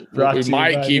 Well, we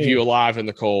might keep you alive in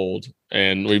the cold,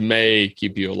 and we may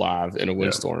keep you alive in a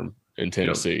windstorm in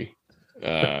Tennessee.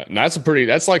 And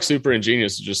that's like super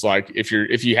ingenious. Just like if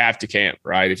you have to camp,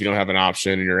 right? If you don't have an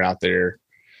option and you're out there,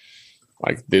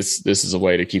 like this is a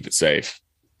way to keep it safe.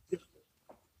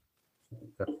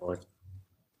 Definitely.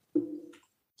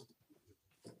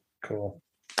 Cool.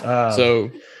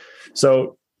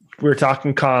 So we're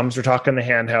talking comms, we're talking the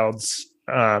handhelds.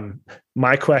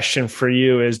 My question for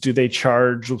you is, do they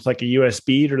charge with like a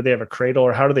USB, or do they have a cradle,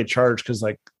 or how do they charge? Because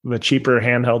like the cheaper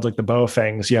handhelds, like the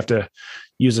Baofangs, you have to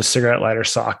use a cigarette lighter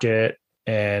socket,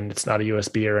 and it's not a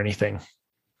USB or anything.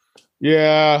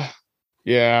 Yeah.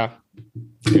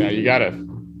 You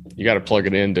gotta plug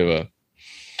it into a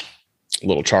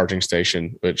little charging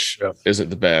station, which isn't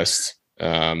the best. You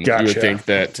would think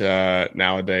that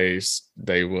nowadays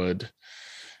they would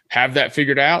have that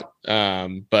figured out,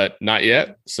 but not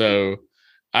yet. So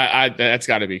I that's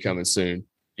got to be coming soon.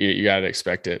 You got to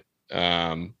expect it.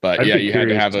 But you had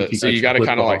to have you got to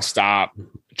kind of like stop,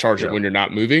 charge it when you're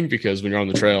not moving, because when you're on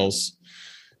the trails,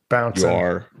 bouncing. You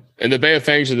are. And the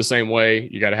Baofangs are the same way.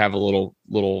 You got to have a little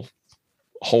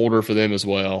holder for them as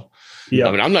well. Yeah.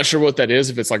 I mean, I'm not sure what that is.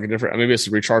 If it's like a different, maybe it's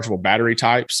rechargeable battery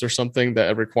types or something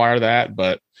that require that.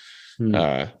 But,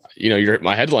 my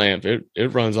headlamp,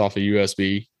 it runs off a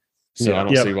USB. So I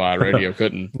don't see why radio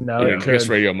couldn't. I guess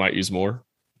radio might use more.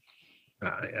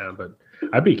 But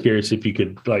I'd be curious if you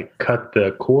could like cut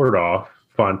the cord off,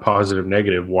 find positive,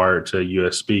 negative, wire it to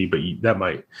USB, but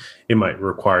it might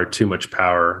require too much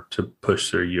power to push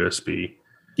through USB.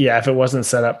 Yeah, if it wasn't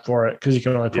set up for it, because you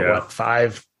can only put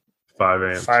 5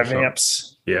 amps. 5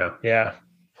 amps. Yeah.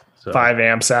 So, 5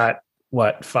 amps at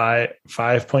what,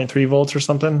 5.3 volts or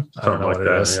something? I don't know what it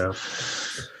is. Yeah.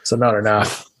 So not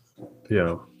enough.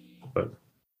 Yeah. But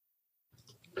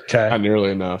okay. Not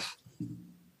nearly enough.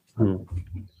 I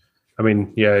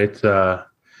mean, it's that's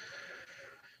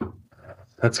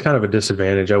kind of a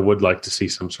disadvantage. I would like to see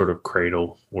some sort of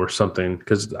cradle or something,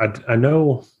 because I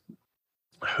know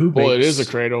it is a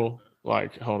cradle.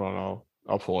 Like, hold on,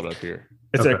 I'll pull it up here.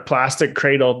 It's a plastic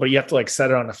cradle, but you have to like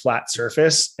set it on a flat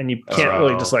surface, and you can't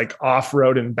really just like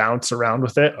off-road and bounce around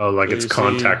with it. Oh, like it's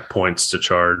contact points to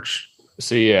charge.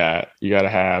 So yeah, you got to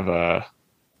have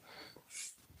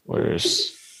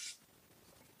where's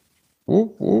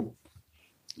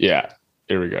yeah,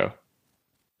 there we go.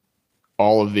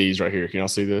 All of these right here. Can y'all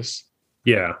see this?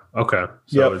 Yeah. Okay.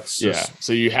 So it's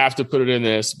so you have to put it in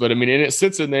this, but I mean, and it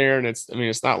sits in there, and it's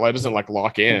not like, it doesn't like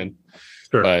lock in.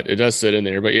 Sure. But it does sit in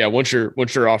there. But yeah, once you're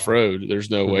off road, there's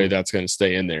no way that's going to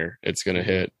stay in there. It's going to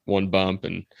hit one bump,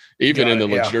 and even in the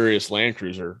luxurious Land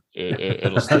Cruiser,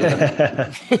 it'll still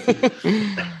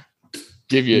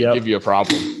give you a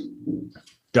problem.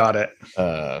 Got it.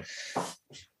 I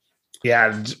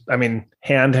mean,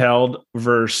 handheld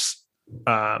versus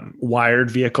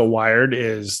vehicle wired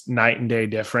is night and day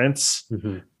difference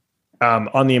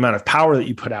on the amount of power that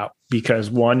you put out, because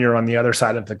one, you're on the other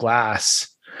side of the glass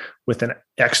with an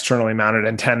externally mounted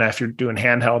antenna. If you're doing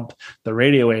handheld, the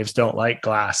radio waves don't like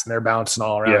glass, and they're bouncing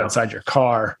all around inside your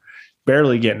car,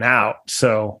 barely getting out.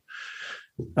 So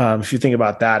if you think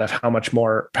about that, of how much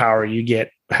more power you get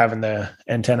having the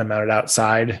antenna mounted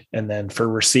outside, and then for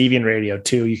receiving radio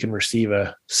too, you can receive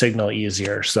a signal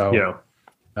easier. So you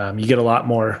get a lot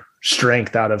more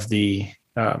strength out of the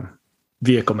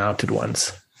vehicle mounted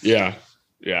ones. Yeah.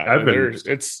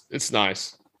 It's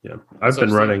nice. Yeah, I've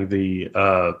been running the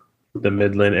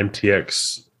Midland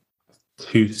MTX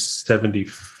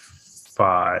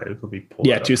 275. Let me pull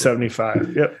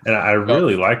 275. Yep. And I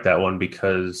really like that one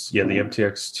because the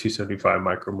MTX 275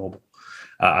 micromobile.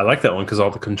 I like that one because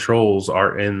all the controls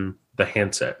are in the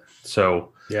handset.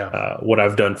 So what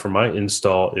I've done for my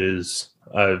install is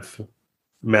I've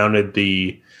mounted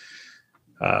the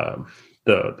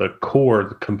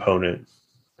core component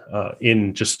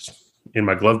in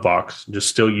my glove box, just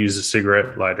still use a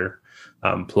cigarette lighter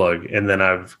plug. And then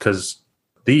because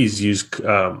these use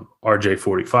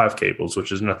RJ45 cables,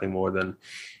 which is nothing more than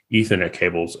Ethernet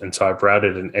cables. And so I've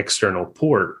routed an external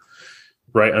port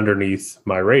right underneath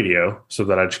my radio so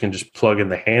that I can just plug in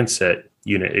the handset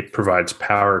unit. It provides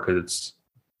power because it's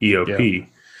EOP.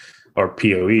 or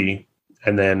PoE,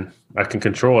 and then I can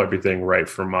control everything right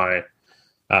from my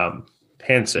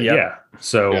handset. Yep. Yeah.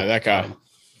 So that guy.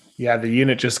 Yeah, the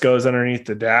unit just goes underneath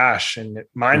the dash, and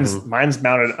mine's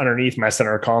mounted underneath my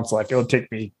center console. Like, it would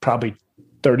take me probably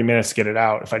 30 minutes to get it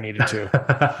out if I needed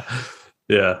to.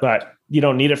 Yeah. But you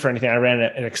don't need it for anything. I ran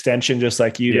an extension just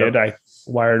like you did. I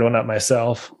wired one up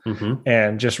myself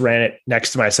and just ran it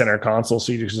next to my center console,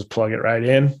 so you just plug it right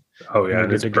in. Oh yeah,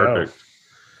 it's perfect.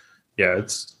 Yeah,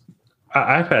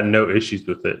 I've had no issues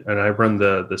with it, and I run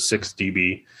the 6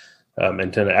 dB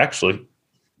antenna. Actually,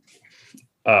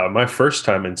 my first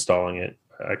time installing it,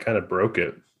 I kind of broke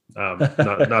it. Not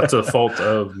to the fault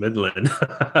of Midland,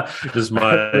 just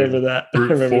my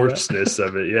brute forceness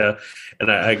of it. Yeah, and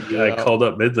I called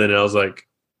up Midland and I was like,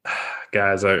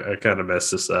 guys, I kind of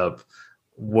messed this up.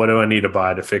 What do I need to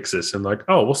buy to fix this? And like,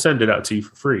 oh, we'll send it out to you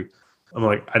for free. I'm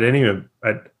like, I didn't even.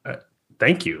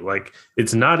 Thank you. Like,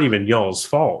 it's not even y'all's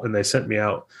fault. And they sent me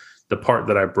out the part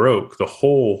that I broke, the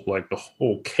whole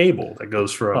cable that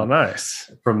goes from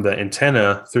from the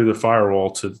antenna through the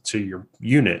firewall to your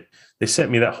unit. They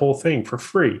sent me that whole thing for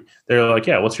free. They're like,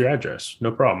 yeah, what's your address?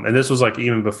 No problem. And this was like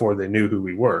even before they knew who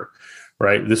we were,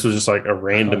 right? This was just like a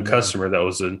random customer that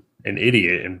was an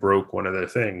idiot and broke one of their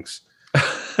things.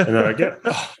 And they're like, yeah,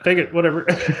 take it, whatever.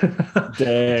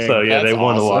 Dang, so yeah, they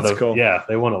won a lot of cool.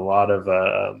 they won a lot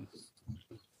of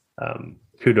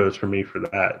kudos for me for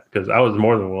that, because I was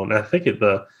more than willing. I think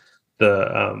the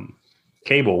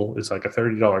cable is like a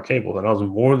 $30 cable, and I was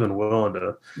more than willing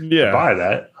to buy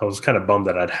that. I was kind of bummed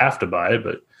that I'd have to buy it,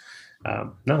 but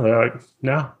no, they're like,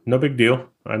 no big deal.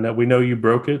 I know, we know you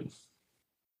broke it.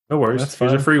 No worries.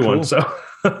 Here's a free one. So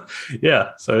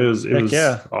yeah, so it was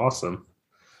awesome.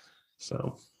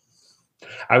 So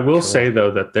I will say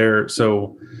though that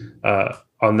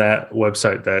on that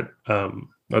website that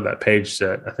or that page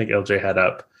that I think LJ had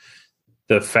up,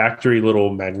 the factory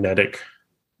little magnetic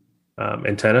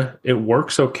antenna, it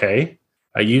works okay.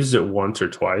 I used it once or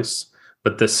twice,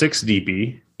 but the 6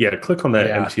 dB, click on that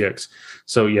MTX.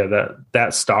 So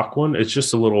that stock one, it's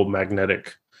just a little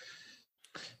magnetic.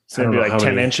 So it'd be like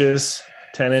 10 inches.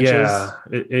 10 inches. No,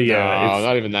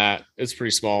 not even that. It's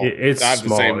pretty small. It's I have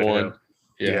small, the same one.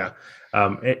 Yeah.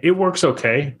 It works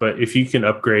okay, but if you can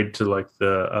upgrade to like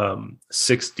the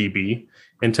 6 dB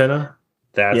antenna,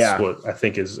 that's what I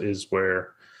think is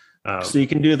where. So you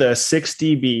can do the 6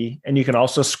 dB, and you can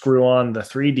also screw on the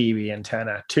 3 dB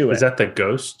antenna to it. Is that the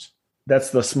Ghost?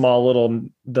 That's the small little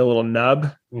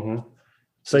nub. Mm-hmm.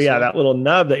 So that little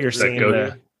nub that you're seeing,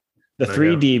 the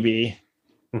 3 dB,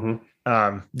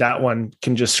 that one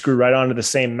can just screw right onto the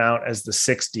same mount as the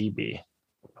 6 dB.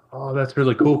 Oh, that's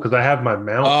really cool, because I have my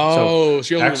mount. So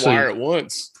you only wire it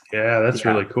once. Yeah, that's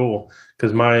really cool,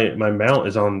 because my mount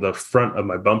is on the front of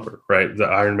my bumper, right? The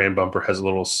Iron Man bumper has a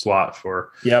little slot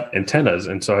for antennas,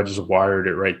 and so I just wired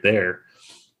it right there.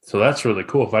 So that's really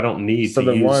cool. If I don't need to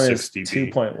use 6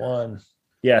 dB. 2.1.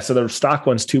 Yeah, so the stock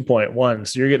one's 2.1.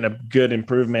 So you're getting a good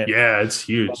improvement. Yeah, it's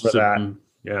huge.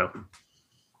 Yeah.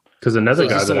 Because another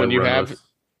guy that one you have,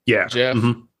 Jeff.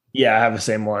 Mm-hmm. Yeah, I have the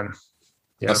same one.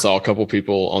 I saw a couple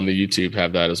people on the YouTube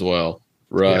have that as well.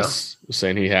 Russ was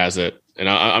saying he has it, and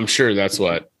I'm sure that's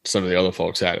what some of the other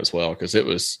folks had as well, because it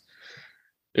was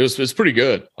pretty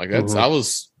good. Like that's I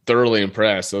was thoroughly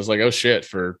impressed. I was like, oh shit,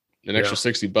 for an extra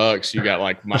 $60, you got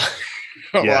like my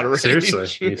a lot of range.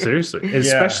 Seriously,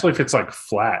 especially if it's like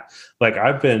flat. Like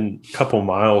I've been a couple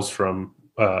miles from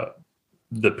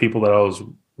the people that I was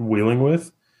wheeling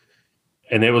with,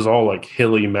 and it was all like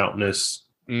hilly, mountainous.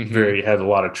 Had a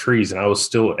lot of trees, and I was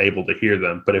still able to hear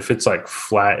them. But if it's like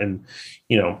flat and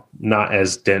not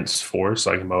as dense forest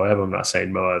like Moab, I'm not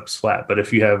saying Moab's flat, but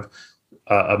if you have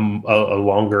a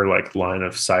longer like line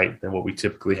of sight than what we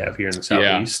typically have here in the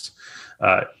Southeast,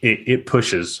 it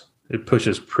pushes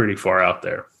pretty far out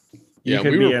there. You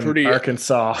could be in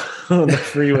Arkansas on the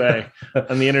freeway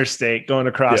on the interstate going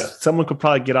across. Someone could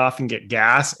probably get off and get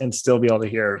gas and still be able to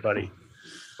hear everybody.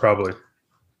 Probably.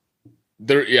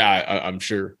 I'm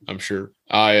sure.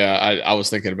 I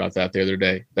was thinking about that the other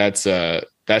day. That's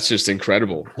just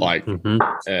incredible. Like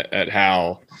at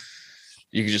how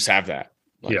you can just have that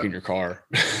in your car.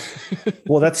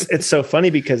 Well, it's so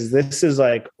funny because this is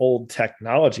like old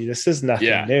technology. This is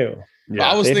nothing new. Yeah.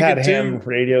 I was thinking had ham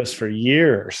radios for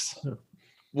years.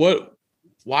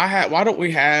 Why don't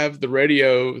we have the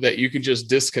radio that you can just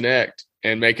disconnect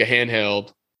and make a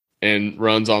handheld and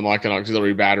runs on like an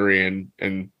auxiliary battery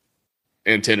and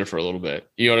antenna for a little bit?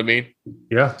 You know what I mean?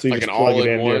 Yeah. So you like just plug it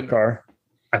into your car.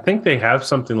 I think they have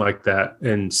something like that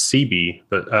in CB,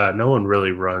 but no one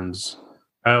really runs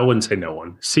I wouldn't say no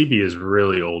one. CB is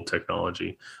really old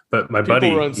technology, but my people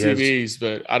buddy run CBs,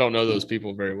 but I don't know those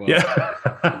people very well.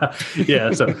 Yeah,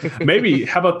 yeah. So maybe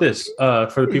how about this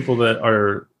for the people that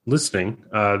are listening?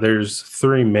 There's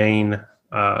three main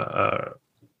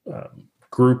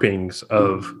groupings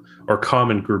of or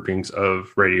common groupings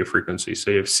of radio frequency.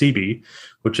 So you have CB,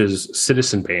 which is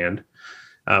citizen band.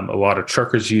 A lot of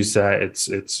truckers use that.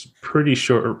 It's pretty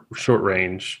short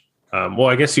range. Well,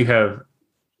 I guess you have.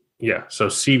 Yeah, so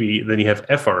CB, then you have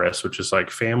FRS, which is like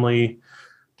family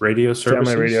radio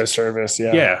services. Family radio service,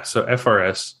 yeah. Yeah, so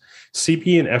FRS.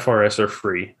 CB and FRS are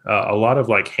free. A lot of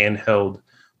like handheld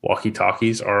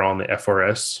walkie-talkies are on the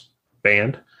FRS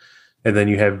band. And then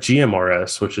you have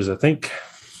GMRS, which is, I think,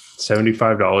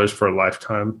 $75 for a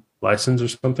lifetime license or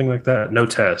something like that. No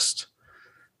test.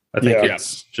 I think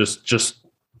it's just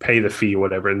pay the fee,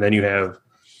 whatever. And then you have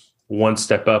one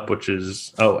step up, which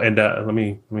is let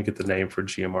me get the name for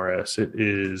GMRS. It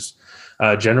is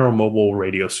General Mobile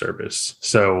Radio Service.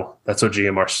 So that's what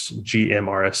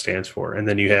GMRS stands for. And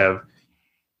then you have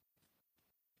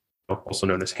also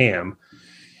known as ham,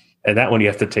 and that one you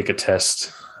have to take a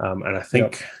test. And I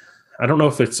think I don't know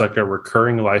if it's like a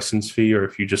recurring license fee or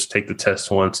if you just take the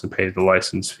test once and pay the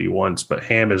license fee once. But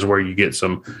ham is where you get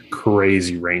some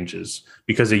crazy ranges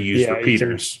because they use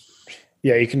repeaters.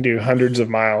 You can do hundreds of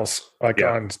miles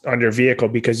on your vehicle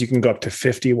because you can go up to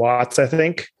 50 watts, I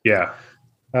think. Yeah.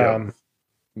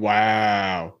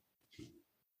 Wow.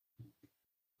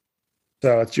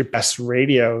 So it's your best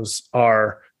radios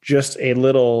are just a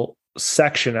little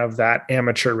section of that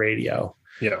amateur radio.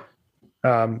 Yeah.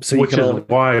 So which is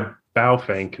why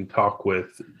Baofeng can talk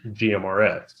with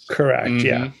GMRS. Correct. Mm-hmm.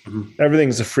 Yeah. Mm-hmm.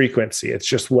 Everything's a frequency. It's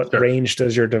just what range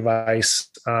does your device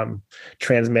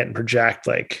transmit and project.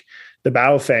 Like the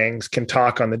Baofengs can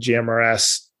talk on the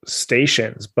GMRS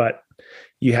stations, but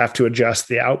you have to adjust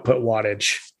the output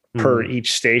wattage per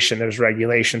each station. There's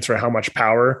regulations for how much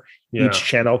power each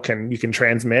channel you can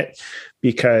transmit,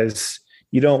 because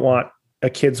you don't want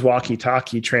a kid's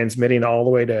walkie-talkie transmitting all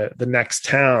the way to the next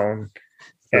town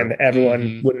and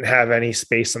everyone wouldn't have any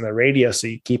space on the radio. So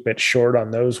you keep it short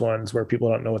on those ones where people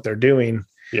don't know what they're doing.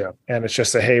 Yeah. And it's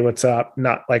just hey, what's up?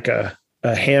 Not like a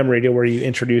ham radio where you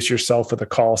introduce yourself with a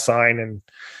call sign and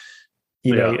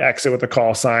you exit with a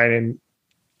call sign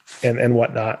and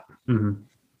whatnot. Mm-hmm.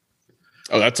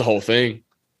 Oh, that's a whole thing.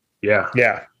 Yeah.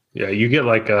 Yeah. Yeah. You get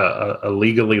like a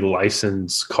legally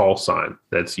licensed call sign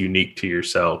that's unique to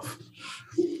yourself.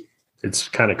 It's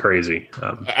kind of crazy.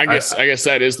 I guess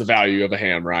that is the value of a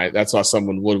ham, right? That's why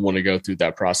someone would want to go through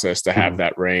that process to have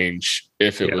that range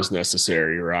if it was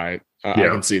necessary, right? I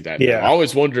can see that. Yeah. I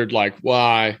always wondered like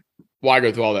why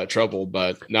go through all that trouble,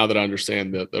 but now that I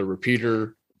understand the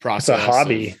repeater process, it's a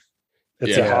hobby.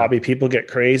 It's a hobby. People get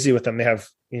crazy with them. They have,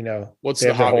 what's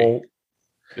the hobby?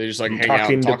 They just like hang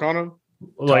out and talk on them?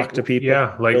 Talk to people.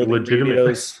 Yeah, like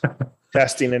legitimate.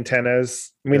 Testing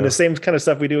antennas. I mean, the same kind of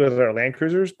stuff we do with our Land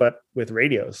Cruisers, but with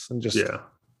radios and just. Yeah.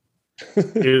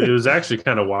 it was actually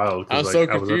kind of wild. I'm so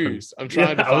confused. I'm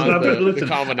trying to find the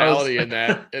commonality in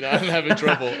that, and I'm having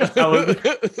trouble. We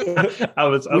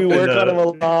work on them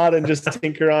a lot and just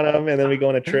tinker on them, and then we go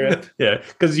on a trip. Yeah,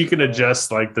 because you can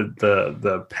adjust like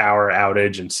the power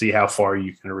outage and see how far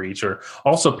you can reach, or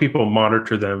also people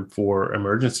monitor them for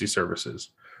emergency services,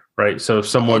 right? So if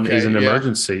someone is in an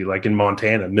emergency, like in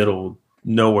Montana, middle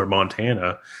nowhere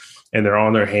Montana, and they're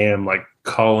on their ham like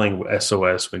calling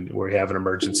SOS where you have an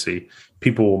emergency,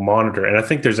 people will monitor. And I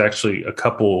think there's actually a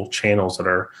couple channels that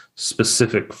are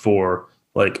specific for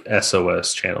like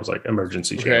SOS channels, like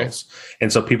emergency channels.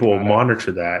 And so people will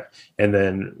monitor that. And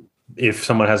then if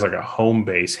someone has like a home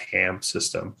base ham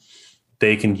system,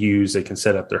 they can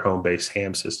set up their home base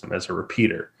ham system as a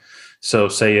repeater. So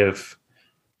say if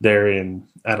they're in,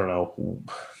 I don't know,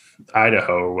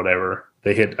 Idaho or whatever,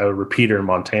 they hit a repeater in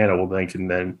Montana, well, they can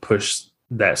then push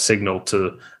that signal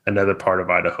to another part of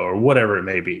Idaho or whatever it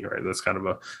may be, right? That's kind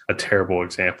of a terrible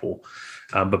example.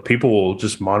 But people will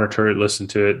just monitor it, listen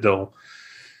to it. They'll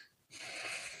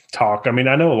talk. I mean,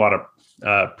 I know a lot of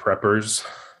preppers,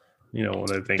 when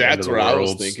they think that's what I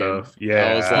was thinking. Stuff. Yeah.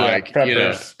 I was like,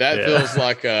 that feels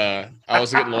like I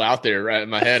was getting a little out there right in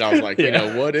my head. I was like,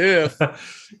 what if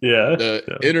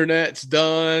the internet's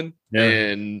done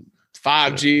and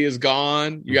 5G is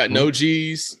gone? You got no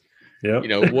G's.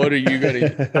 Yep. What are you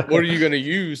gonna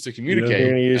use to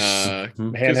communicate?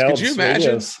 Could you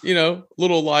imagine,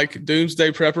 little like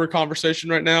doomsday prepper conversation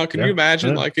right now? Can you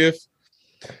imagine like if,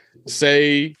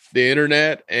 say, the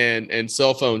internet and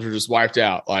cell phones are just wiped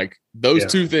out, like those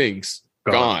two things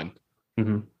gone?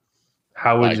 Mm-hmm.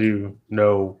 How would you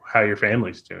know how your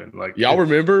family's doing? Like, y'all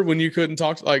remember when you couldn't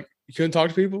talk to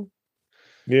people?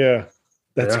 Yeah.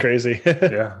 That's crazy.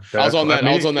 Yeah. I was on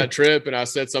that trip and I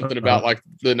said something about like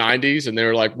the 90s and they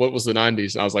were like, what was the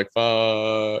 90s? And I was like,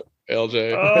 fuck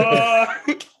LJ.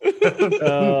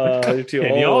 You're too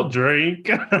Can old. y'all drink?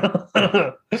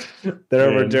 They're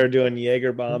over there doing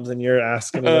Jaeger bombs and you're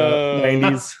asking about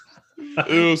 90s.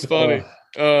 It was funny.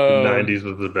 The 90s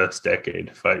was the best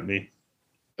decade. Fight me.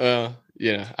 Yeah,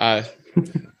 I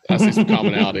see some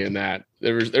commonality in that.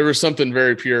 There was something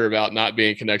very pure about not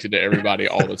being connected to everybody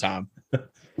all the time.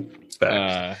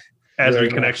 As we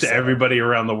connect to everybody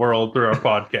around the world through our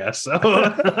podcast. So.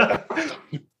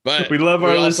 But we love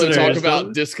our also listeners. Talk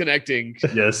about disconnecting.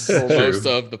 Yes, for most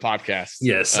of the podcast.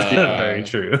 Yes, very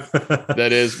true.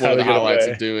 That is one of the highlights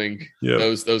of doing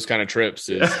those kind of trips.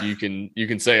 Is you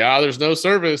can say, there's no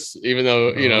service, even though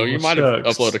you might have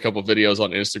uploaded a couple of videos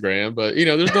on Instagram, but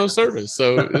there's no service,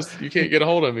 so you can't get a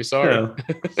hold of me. Sorry,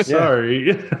 sorry.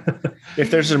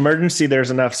 If there's an emergency, there's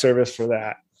enough service for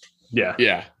that. Yeah.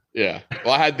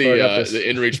 Well, I had the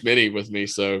InReach Mini with me,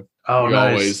 so we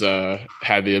always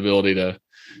had the ability to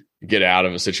get out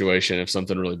of a situation if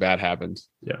something really bad happened.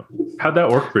 Yeah. How'd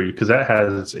that work for you? Because that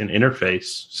has an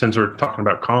interface. Since we're talking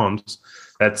about comms,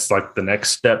 that's like the next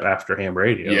step after ham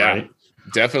radio, right?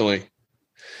 Definitely.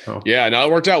 Oh. Yeah, no,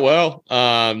 it worked out well.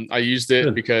 I used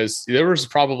it because there was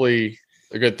probably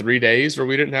a good 3 days where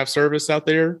we didn't have service out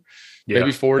there,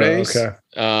 maybe 4 days. Okay.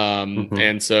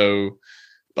 And so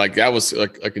like that was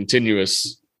like a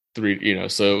continuous 3,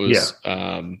 so it was,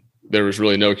 there was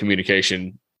really no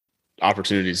communication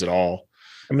opportunities at all.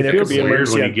 I mean, there could be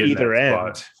emergency on either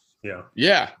end.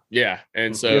 Yeah.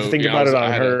 And so you have to think about it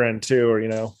on her end too, or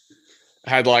I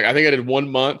had I think I did 1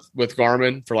 month with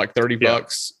Garmin for like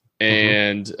 $30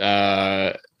 and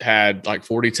had like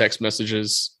 40 text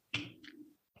messages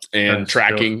and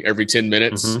tracking every 10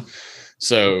 minutes.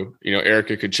 So,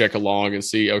 Erica could check along and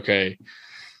see, okay,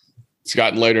 it's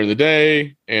gotten later in the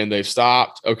day and they've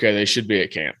stopped. Okay, they should be at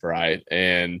camp, right?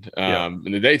 And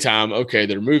in the daytime, okay,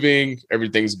 they're moving.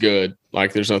 Everything's good.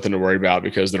 Like there's nothing to worry about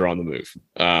because they're on the move,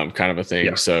 kind of a thing.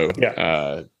 Yeah. So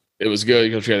it was good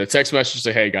because we had a text message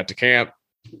say, hey, got to camp.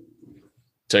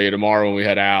 Tell you tomorrow when we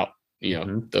head out,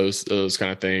 those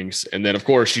kind of things. And then, of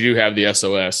course, you do have the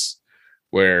SOS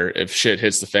where if shit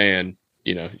hits the fan,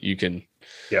 you can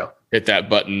hit that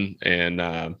button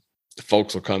and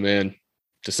folks will come in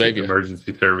to save you.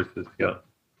 Emergency services.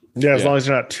 As long as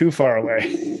you're not too far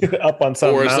away up on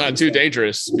some or it's not too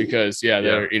dangerous because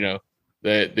they're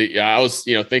I was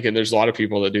thinking there's a lot of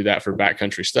people that do that for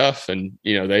backcountry stuff and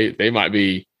they might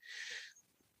be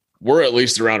we're at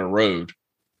least around a road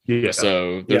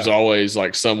so there's always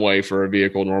like some way for a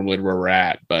vehicle normally to where we're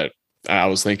at. But I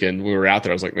was thinking we were out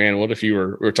there, I was like, man, what if we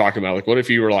were talking about like what if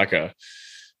you were like a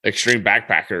extreme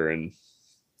backpacker and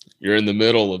you're in the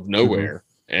middle of nowhere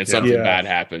and something bad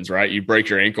happens, right? You break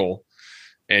your ankle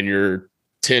and you're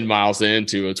 10 miles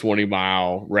into a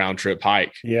 20-mile round trip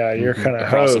hike. Yeah, you're kind of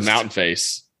across a mountain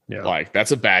face. Yeah. Like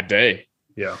that's a bad day.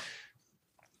 Yeah.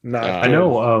 I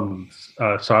know.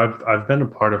 So I've been a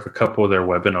part of a couple of their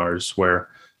webinars where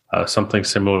something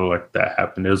similar like that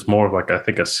happened. It was more of like, I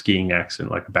think, a skiing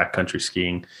accident, like backcountry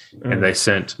skiing. And they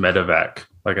sent medevac,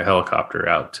 like a helicopter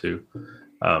out to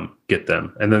get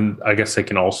them. And then I guess they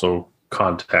can also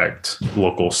contact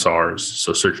local SARS,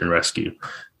 so search and rescue,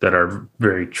 that are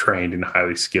very trained and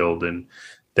highly skilled in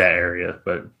that area.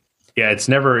 But it's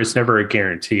never a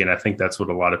guarantee. And I think that's what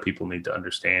a lot of people need to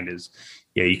understand is,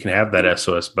 you can have that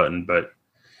SOS button, but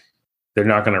they're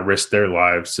not going to risk their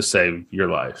lives to save your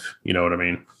life. You know what I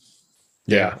mean?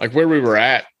 Yeah. Like where we were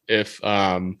at, if,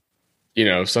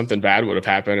 something bad would have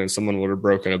happened and someone would have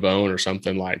broken a bone or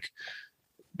something, like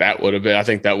that would have been, I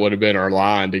think that would have been our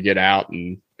line to get out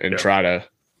and try to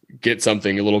get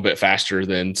something a little bit faster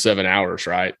than 7 hours.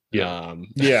 Right.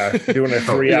 Doing a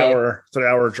 3 hour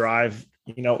drive,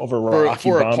 over rocky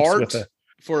bumps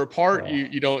for a part,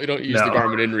 you don't use the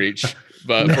Garmin InReach,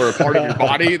 but for a part of your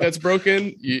body that's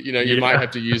broken, you might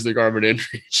have to use the Garmin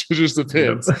InReach. It just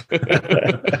depends.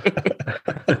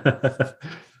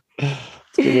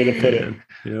 That's a good way to put it.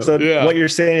 Yep. So what you're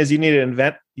saying is you need to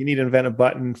invent a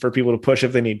button for people to push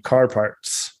if they need car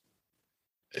parts.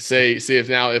 See if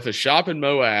a shop in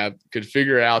Moab could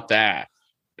figure out that,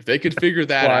 if they could figure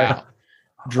that out,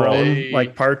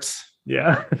 drone parts.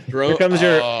 Yeah. Here comes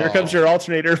your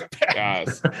alternator.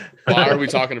 Guys, why are we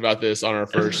talking about this on our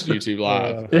first YouTube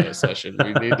live session?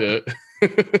 We need to.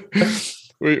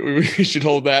 We should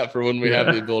hold that for when we have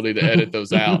the ability to edit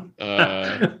those out.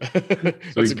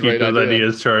 That's a great idea.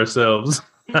 Ideas to ourselves.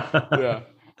 Yeah.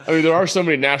 I mean, there are so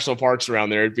many national parks around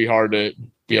there. It'd be hard to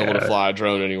be able to fly a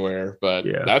drone anywhere. But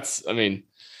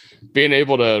being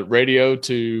able to radio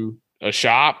to a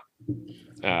shop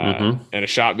and a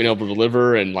shop being able to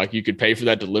deliver, and like you could pay for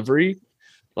that delivery.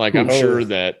 Like I'm sure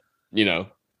that, you know,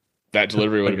 that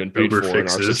delivery would have been paid for in our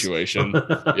situation.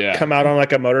 Yeah. Come out on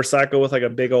like a motorcycle with like a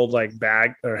big old like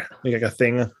bag or like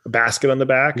a basket on the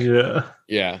back. Yeah.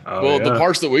 Yeah. The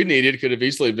parts that we needed could have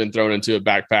easily been thrown into a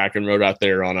backpack and rode out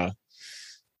there on a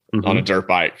dirt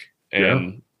bike,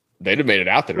 and they'd have made it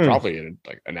out there probably in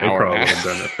like an hour. Probably have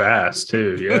done it fast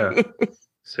too. Yeah.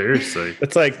 Seriously.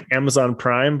 It's like Amazon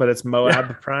Prime, but it's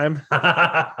Moab Prime. Dig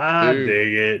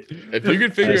it. If you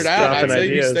could figure it out, I'd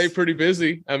say you stay pretty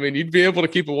busy. I mean, you'd be able to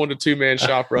keep a 1 to 2 man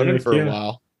shop running for a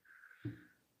while.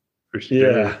 For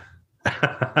sure. Yeah.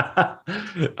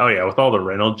 Oh yeah, with all the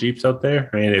rental Jeeps out there,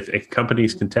 I mean, if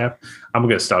companies can tap, I'm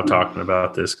gonna stop talking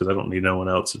about this because I don't need no one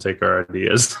else to take our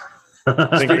ideas.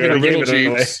 Speaking of rental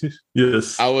Jeeps,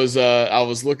 yes, I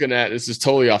was looking at, this is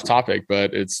totally off topic,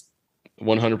 but it's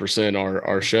 100%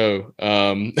 our show.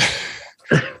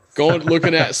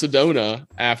 Looking at Sedona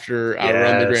after I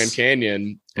run the Grand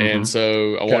Canyon, and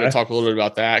so I want to talk a little bit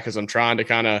about that because I'm trying to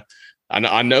kind of,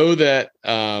 I know that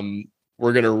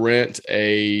we're gonna rent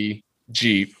a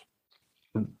Jeep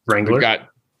Wrangler. We've got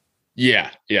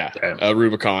a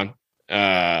Rubicon.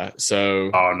 Nice,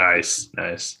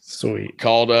 sweet.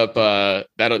 Called up.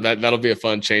 That'll be a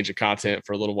fun change of content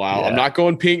for a little while. I'm not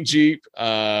going pink Jeep.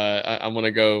 I'm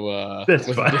gonna go with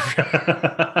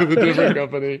a different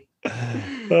company.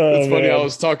 It's funny. I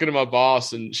was talking to my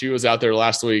boss, and she was out there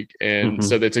last week, and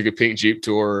said they took a pink Jeep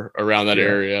tour around that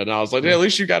area, and I was like, "Hey, at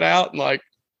least you got out and like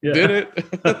did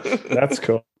it." That's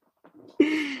cool.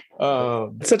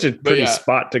 It's such a pretty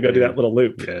spot to go do that little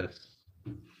loop. Yes.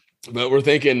 But we're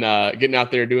thinking getting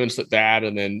out there doing that,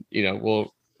 and then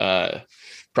we'll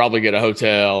probably get a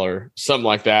hotel or something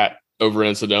like that over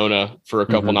in Sedona for a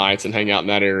couple nights and hang out in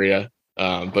that area.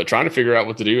 But trying to figure out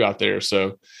what to do out there. So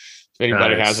if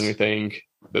anybody has anything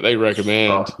that they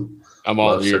recommend, I'm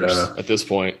all ears at this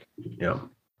point. Yeah.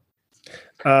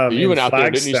 You went out there,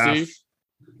 didn't you, Steve?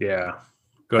 Yeah.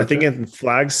 I think in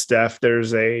Flagstaff,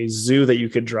 there's a zoo that you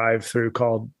could drive through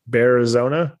called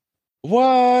Bearizona.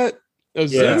 What?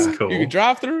 That's cool. You can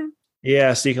drive through?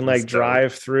 Yeah, so you can like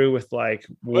drive through with like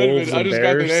wolves and I just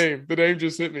bears. got the name. The name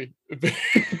just hit me.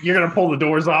 You're gonna pull the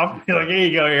doors off. You're like, here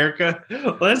you go, Erica.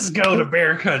 Let's go to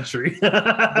bear country.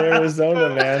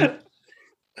 Arizona, man.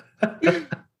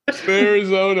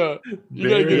 Arizona. You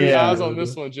gotta get your eyes on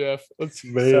this one, Jeff. Let's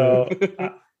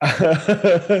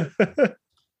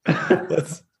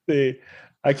see.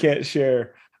 I can't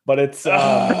share, but it's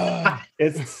a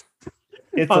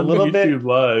little bit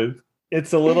live.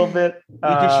 It's a little bit. You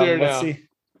can share now.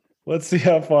 Let's see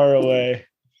how far away.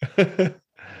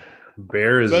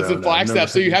 Bearizona. That's in Flagstaff.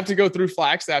 So you have to go through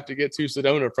Flagstaff to get to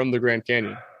Sedona from the Grand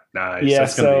Canyon. Nice. Yeah.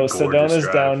 So Sedona's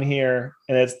down here,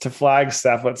 and it's to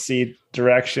Flagstaff. Let's see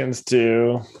directions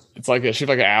to. It's like it should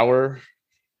be like an hour.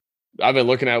 I've been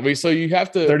looking at it. So you have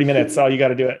to 30 minutes. Oh, you got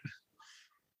to do it.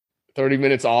 30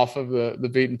 minutes off of the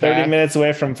beaten path. 30 minutes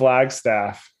away from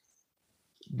Flagstaff.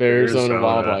 Bearizona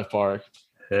Wildlife Park.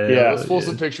 Yeah, let's pull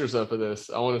some pictures up of this.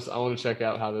 I want to check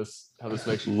out how this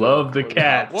makes you love feel. The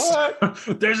cats.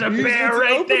 What? There's a bear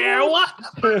right there. What?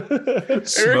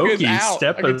 Smokey, out.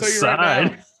 step aside.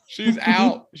 Right, she's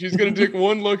out. She's gonna take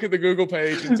one look at the Google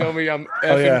page and tell me I'm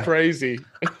effing crazy.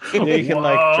 Yeah, you can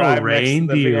like drive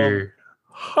reindeer.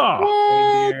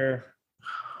 Reindeer.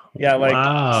 Yeah, like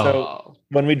so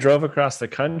when we drove across the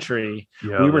country,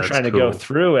 we were trying to go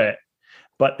through it.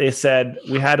 But they said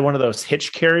we had one of those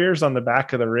hitch carriers on the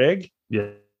back of the rig. Yeah.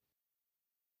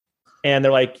 And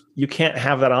they're like, you can't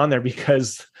have that on there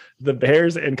because the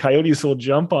bears and coyotes will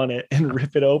jump on it and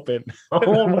rip it open.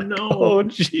 Oh, no. Oh,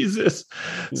 Jesus.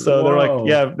 So they're like,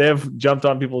 yeah, they have jumped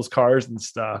on people's cars and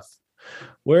stuff.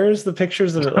 Where's the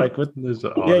pictures of it? Like, with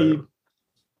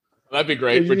that'd be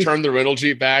great. Return the rental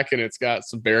Jeep back and it's got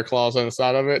some bear claws on the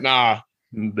side of it. Nah.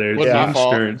 There's the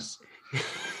insurance.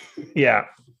 Yeah.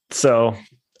 So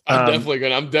I'm definitely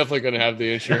gonna have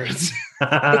the insurance.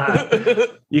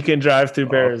 You can drive through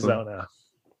Bearizona.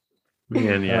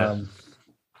 Man,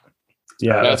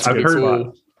 that's I've heard.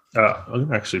 Cool. I'm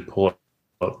gonna actually pull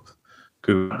up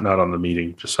Google, not on the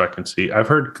meeting, just so I can see. I've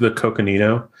heard the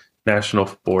Coconino National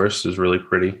Forest is really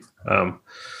pretty. I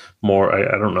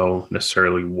don't know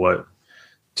necessarily what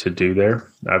to do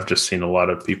there. I've just seen a lot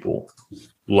of people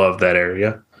love that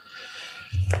area.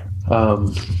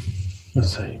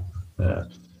 Let's see.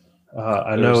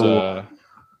 I know.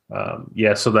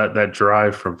 So that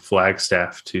drive from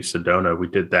Flagstaff to Sedona, we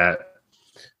did that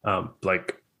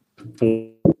like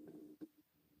 4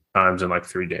 times in like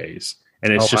 3 days,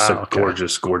 and it's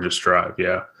gorgeous drive.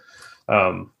 Yeah.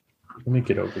 Let me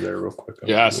get over there real quick.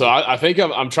 Yeah. So I think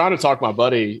I'm trying to talk my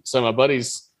buddy. So my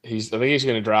buddy's, I think he's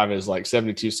going to drive his like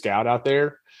 72 Scout out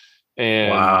there.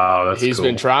 And wow, he's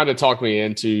been trying to talk me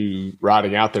into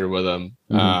riding out there with him.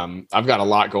 Mm-hmm. I've got a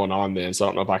lot going on then, so I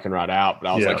don't know if I can ride out, but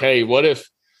I was like, hey, what if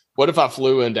I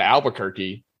flew into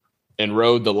Albuquerque and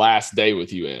rode the last day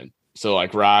with you in? So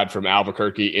like ride from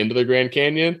Albuquerque into the Grand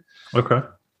Canyon. Okay.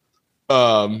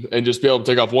 And just be able to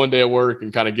take off one day of work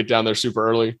and kind of get down there super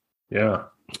early. Yeah.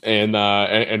 And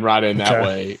ride in that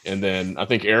way. And then I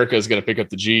think Erica is going to pick up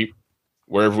the Jeep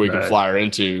wherever we can fly her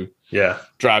into. Yeah.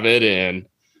 Drive it in.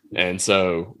 And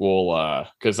so we'll,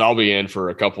 cause I'll be in for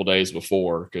a couple days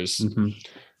before, cause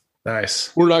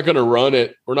nice. We're not going to run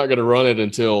it. We're not going to run it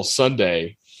until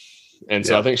Sunday. And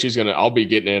so I think I'll be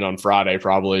getting in on Friday.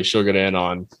 Probably she'll get in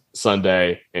on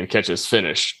Sunday and catch us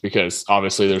finished, because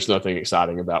obviously there's nothing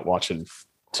exciting about watching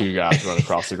two guys run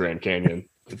across the Grand Canyon.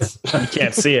 You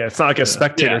can't see it. It's not like a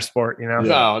spectator sport, you know?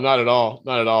 No, not at all.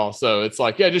 Not at all. So it's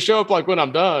like, just show up like when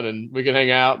I'm done and we can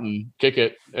hang out and kick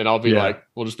it. And I'll be like,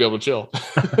 we'll just be able to chill.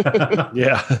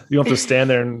 Yeah. You don't have to stand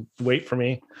there and wait for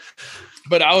me.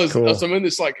 But so I'm in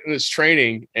this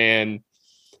training, and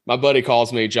my buddy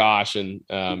calls me Josh, and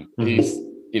he's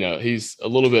a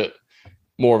little bit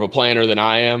more of a planner than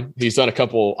I am. He's done a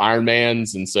couple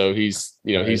Ironmans. And so he's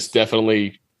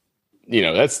definitely,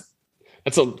 that's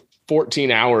a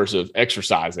 14 hours of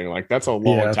exercising. Like that's a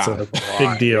long time.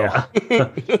 Big deal.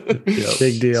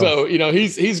 Big deal. So,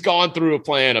 he's gone through a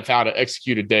plan of how to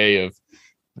execute a day of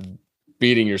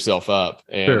beating yourself up.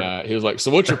 And he was like,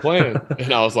 so what's your plan?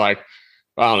 And I was like,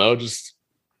 I don't know, just,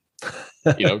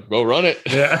 go run it.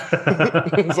 Yeah.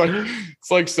 it's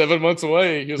like 7 months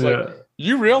away. He was like,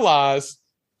 you realize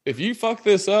if you fuck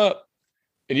this up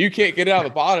and you can't get out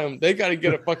of the bottom, they got to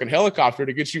get a fucking helicopter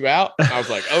to get you out. And I was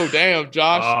like, oh, damn,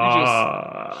 Josh.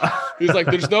 He was like,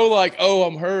 there's no like, oh,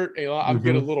 I'm hurt. I'll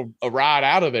get a ride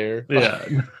out of there.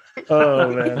 Yeah.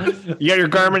 Oh, man. You got your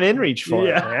Garmin InReach for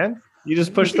it, man. You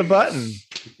just push the button.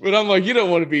 But I'm like, you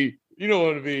don't want to be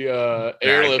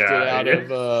airlifted out of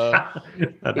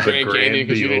the Grand Canyon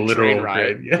because you didn't train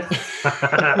right.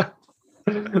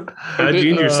 How'd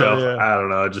you yourself? I don't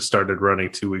know. I just started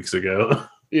running 2 weeks ago.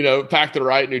 Pack the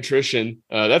right nutrition.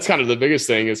 That's kind of the biggest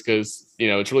thing, is because,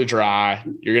 it's really dry.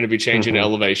 You're going to be changing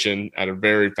elevation at a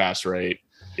very fast rate.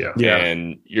 Yeah.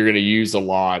 And you're going to use a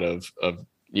lot of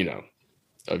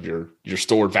your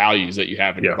stored values that you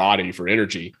have in your body for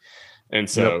energy. And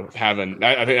so I think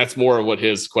that's more of what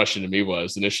his question to me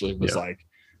was initially, was like,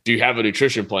 do you have a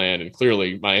nutrition plan? And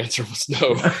clearly my answer was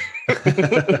no.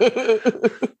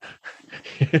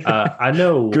 I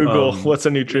know. Google, what's a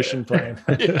nutrition plan?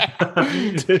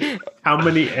 How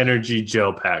many energy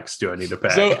gel packs do I need to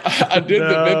pack? So I did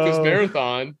the Memphis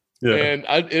Marathon, and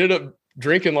I ended up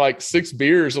drinking like 6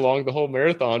 beers along the whole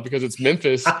marathon, because it's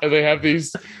Memphis and they have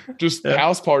these just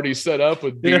house parties set up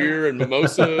with beer and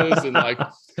mimosas and like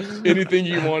anything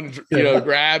you want to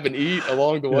grab and eat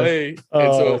along the way.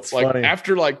 And so it's like funny.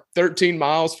 After like 13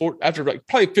 miles, after like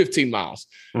probably 15 miles,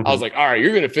 I was like, all right,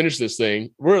 you're going to finish this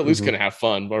thing. We're at least going to have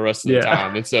fun the rest of the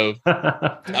time. And so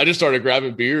I just started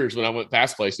grabbing beers when I went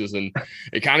past places, and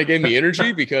it kind of gave me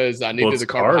energy because I needed the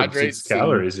carbohydrates,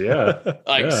 calories.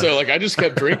 So like I just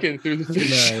kept drinking through the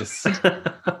finish. Nice.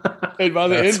 And by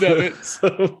the end of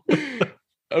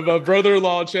it, my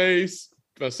brother-in-law Chase,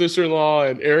 my sister-in-law,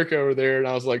 and Erica were there, and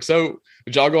I was like, so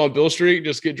did y'all go on Bill Street and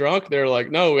just get drunk? They're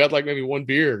like, no, we had like maybe 1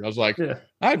 beer. And I was like,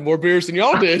 I had more beers than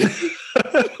y'all did.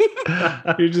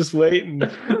 You're just waiting.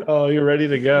 Oh, you're ready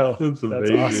to go.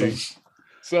 That's awesome.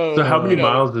 So how many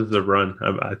miles is the run?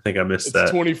 I think I missed that.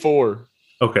 24.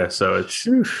 Okay, so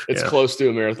it's close to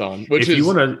a marathon, which if is you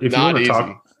want to easy.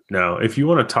 If you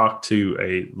want to talk to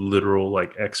a literal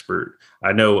like expert,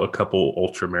 I know a couple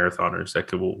ultra marathoners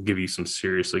that will give you some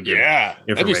seriously good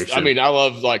information. I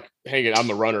love like hanging. I'm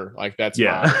a runner. Like that's these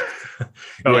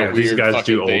guys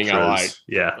do ultras.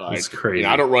 Like. It's crazy.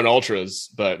 I don't run ultras,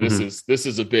 but this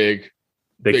is a big.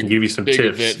 They can give you some tips.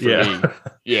 Event for me.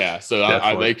 Yeah.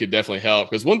 So they could definitely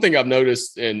help, because one thing I've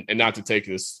noticed, and not to take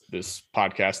this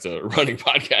podcast a running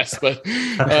podcast, but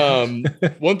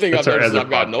one thing I've noticed as I've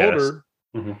gotten older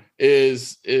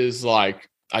is like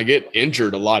I get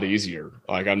injured a lot easier.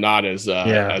 Like I'm not as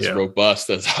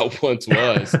robust as I once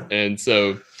was. And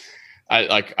so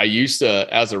I used to,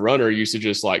 as a runner, used to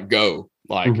just like go.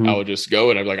 Like I would just go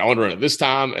and I'd be like, I want to run it this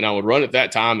time, and I would run it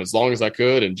that time as long as I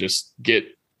could and just get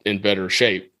in better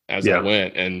shape as I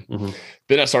went. And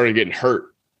then I started getting hurt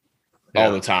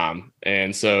all the time.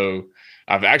 And so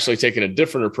I've actually taken a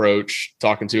different approach,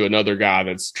 talking to another guy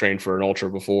that's trained for an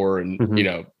ultra before, and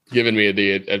given me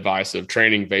the advice of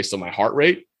training based on my heart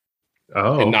rate.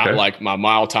 and not like my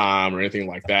mile time or anything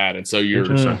like that. And so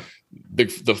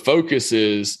the focus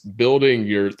is building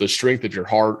the strength of your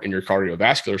heart and your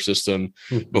cardiovascular system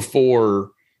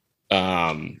before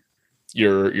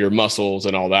your muscles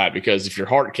and all that, because if your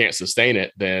heart can't sustain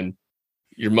it, then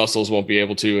your muscles won't be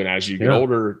able to. And as you get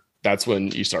older, that's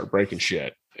when you start breaking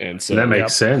shit. And so that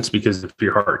makes sense, because if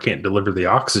your heart can't deliver the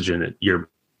oxygen, you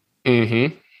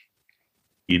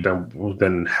don't,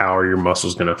 then how are your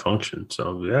muscles going to function?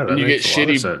 So and you get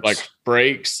shitty like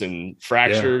breaks and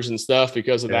fractures and stuff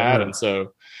because of that. And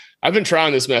so I've been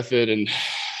trying this method and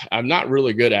I'm not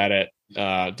really good at it,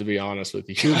 to be honest with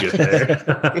you. You'll get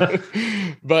there.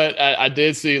 But I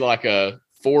did see like a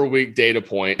 4-week data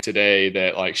point today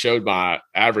that like showed my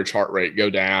average heart rate go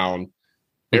down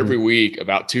every week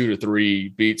about 2 to 3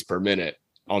 beats per minute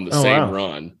on the same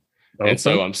run. And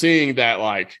so I'm seeing that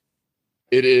like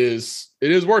it is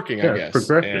working, I guess.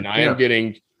 And I am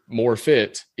getting more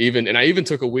fit and I even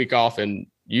took a week off in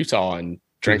Utah and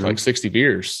drank like 60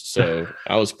 beers. So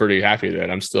I was pretty happy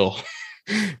that I'm still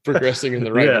progressing in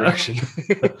the right direction.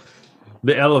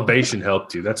 The elevation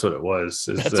helped you. That's what it was.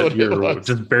 You're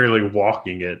just barely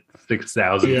walking at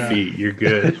 6,000 feet. You're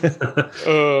good.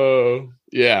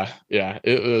 Yeah.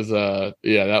 It was,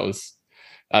 that was,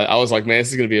 I was like, man, this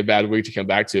is going to be a bad week to come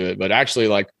back to it. But actually,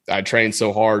 like, I trained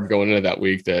so hard going into that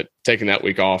week that taking that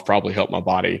week off probably helped my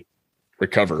body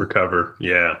recover.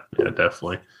 Yeah,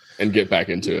 definitely. And get back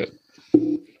into it.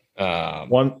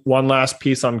 One last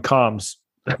piece on comms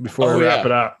before we wrap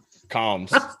it up. Comms.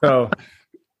 So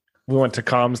we went to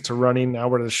comms to running. Now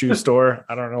we're to the shoe store.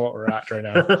 I don't know what we're at right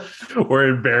now.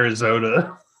 We're in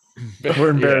Arizona. We're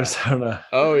in Arizona.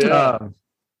 Oh yeah.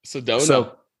 Sedona.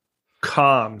 So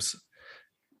comms.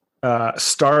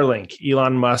 Starlink,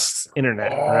 Elon Musk's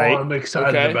internet, right? I'm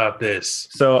excited about this.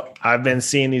 So I've been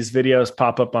seeing these videos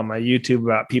pop up on my YouTube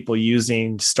about people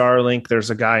using Starlink.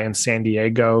 There's a guy in San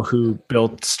Diego who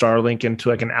built Starlink into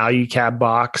like an AluCab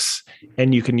box,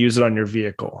 and you can use it on your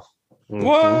vehicle.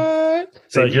 What?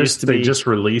 So they just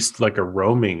released like a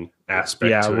roaming aspect.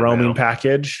 Yeah, roaming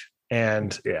package.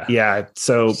 And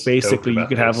so basically you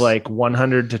could have like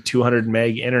 100 to 200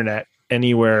 meg internet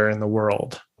anywhere in the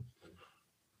world.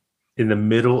 In the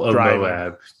middle of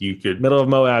Moab, you could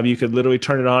literally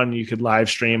turn it on and you could live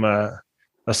stream a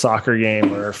soccer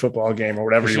game or a football game or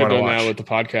whatever you want to watch. That with the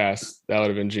podcast. That would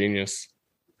have been genius.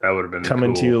 That would have been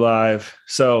coming to you live.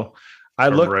 So I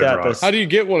looked at this. How do you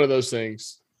get one of those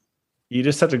things? You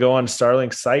just have to go on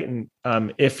Starlink's site, and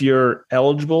if you're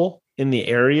eligible in the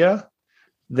area,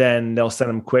 then they'll send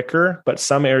them quicker. But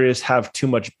some areas have too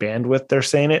much bandwidth, they're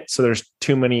saying it. So there's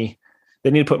too many. They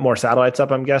need to put more satellites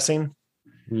up, I'm guessing.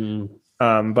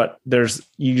 But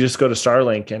you just go to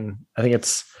Starlink, and I think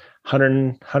it's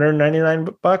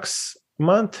 $199 a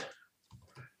month.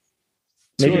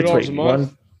 Maybe it's a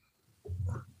month.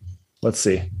 Let's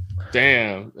see.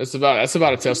 Damn, that's about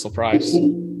a Tesla price.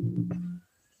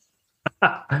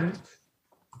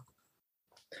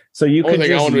 So you could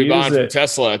just I want to be buying from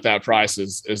Tesla at that price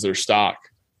is their stock.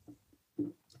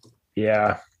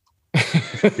 Yeah.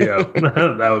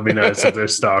 That would be nice if their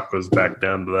stock was back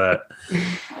down to that.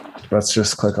 Let's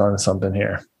just click on something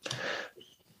here.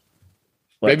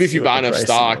 Maybe if you buy enough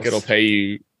stock, it'll pay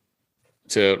you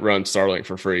to run Starlink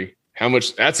for free. How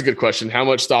much? That's a good question. How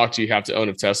much stock do you have to own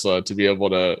of Tesla to be able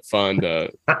to fund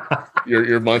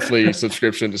your monthly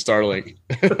subscription to Starlink?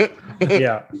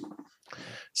 Yeah.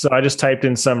 So I just typed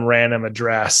in some random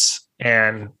address,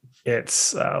 and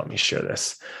it's let me share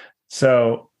this.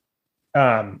 So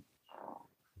I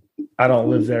don't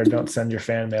live there. Don't send your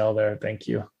fan mail there. Thank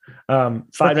you.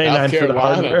 $5.99 for the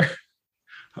hardware,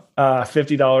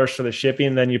 $50 for the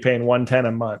shipping. Then you're paying $110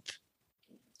 a month.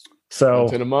 So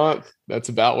 $110 a month. That's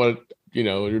about what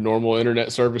your normal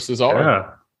internet services are. Yeah,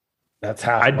 that's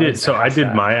half. I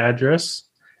did my address,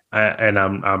 and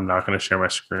I'm not going to share my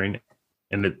screen.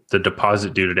 And the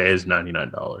deposit due today is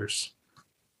 $99.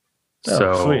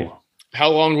 So sweet. How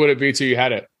long would it be till you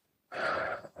had it?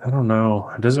 I don't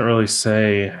know. It doesn't really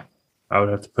say. I would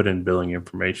have to put in billing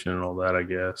information and all that, I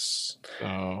guess.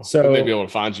 Oh, so they'd be able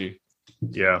to find you.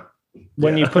 Yeah.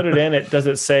 When you put it in, does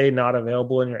it say not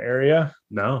available in your area?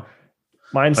 No.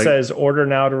 Mine says order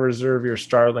now to reserve your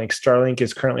Starlink. Starlink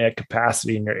is currently at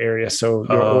capacity in your area, so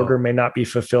your order may not be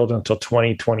fulfilled until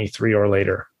 2023 or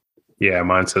later. Yeah,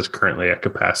 mine says currently at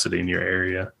capacity in your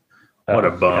area. What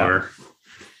a bummer. Yeah.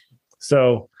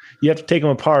 So you have to take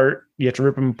them apart. You have to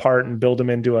rip them apart and build them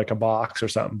into like a box or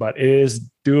something. But it is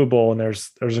doable, and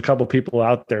there's a couple people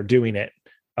out there doing it,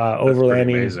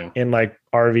 overlanding in like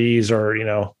RVs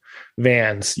or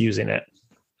vans using it.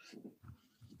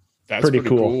 That's pretty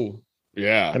cool.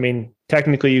 Yeah. I mean,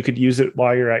 technically you could use it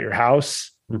while you're at your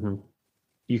house. Mm-hmm.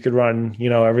 You could run,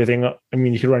 everything. I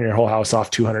mean, you could run your whole house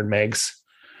off 200 megs.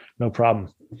 No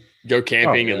problem. Go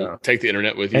camping and take the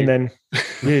internet with you. And then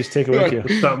you just take it with you.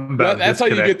 That's how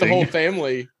you get the whole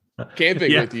family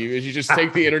camping with you, is you just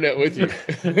take the internet with you.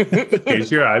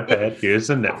 Here's your iPad. Here's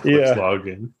a Netflix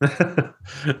login.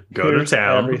 Here's to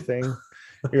town. Everything.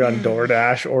 You're on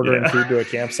DoorDash ordering food to a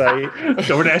campsite.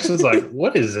 DoorDash is like,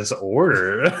 what is this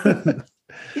order?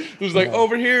 It was like,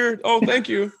 over here. Oh, thank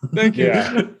you. Thank you.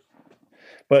 Yeah.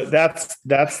 But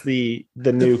that's the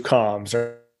new comms,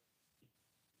 or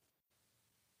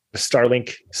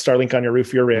Starlink on your roof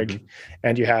of your rig,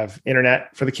 and you have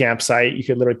internet for the campsite. You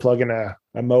could literally plug in a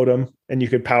modem and you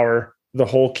could power the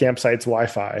whole campsite's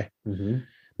Wi-Fi.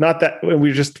 Not that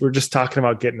we're just talking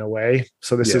about getting away.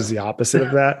 So this is the opposite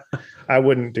of that. I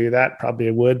wouldn't do that. Probably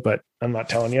I would, but I'm not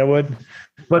telling you I would.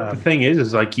 But the thing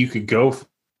is like you could go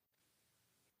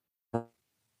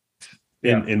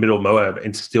in middle of Moab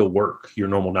and still work your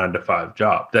normal 9-to-5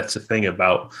 job. That's the thing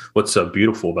about what's so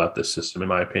beautiful about this system, in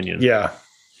my opinion. Yeah.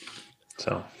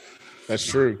 So that's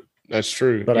true. That's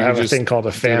true. But I have a thing called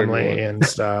a family and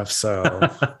stuff. So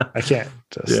I can't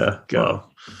just go.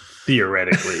 Well,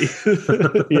 theoretically.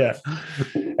 Yeah.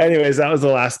 Anyways, that was the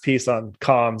last piece on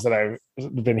comms that I've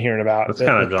been hearing about. It's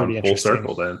kind of gone full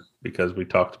circle then, because we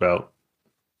talked about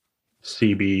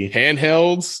CB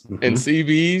handhelds and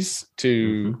CBs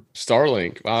to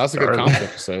Starlink. Wow, that's a good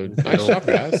concept. So nice job,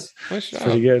 guys. Nice job.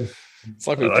 Pretty good. It's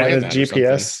like we planned that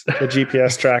the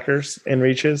GPS trackers in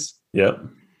reaches. Yep.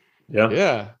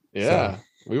 Yeah. So,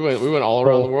 we went all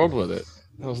around the world with it.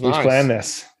 That was nice. We planned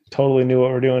this. Totally knew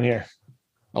what we're doing here.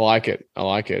 I like it.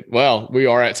 Well, we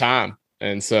are at time.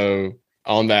 And so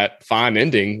on that fine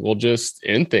ending, we'll just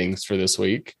end things for this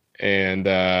week. And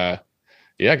guys,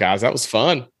 that was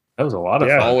fun. That was a lot of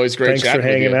fun. Always great Thanks chatting for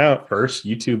hanging out. First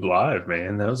YouTube live,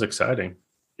 man. That was exciting.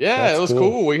 Yeah, it was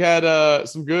cool. We had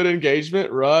some good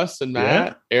engagement. Russ and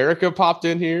Matt. Erica popped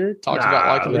in here, talked about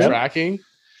liking the tracking.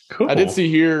 Cool. I did see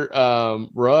here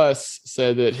Russ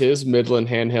said that his Midland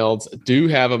handhelds do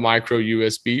have a micro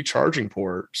USB charging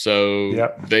port.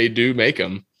 So they do make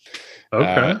them.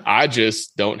 Okay. I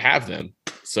just don't have them.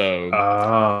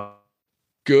 So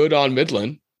good on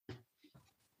Midland.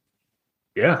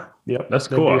 Yeah. Yep. That's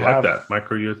cool. I like that.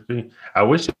 Micro USB. I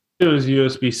wish it was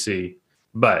USB-C,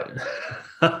 but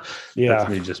that's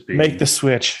me just being... Make the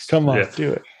switch. Come on,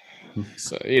 do it.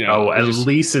 So, at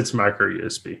least it's micro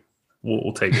USB.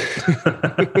 We'll take it.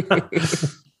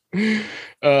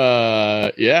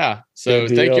 So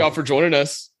thank y'all for joining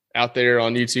us out there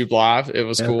on YouTube Live. It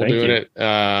was cool doing it.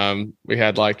 We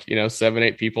had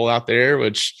 7-8 people out there,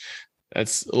 which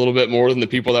that's a little bit more than the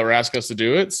people that were asking us to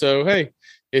do it. So, hey,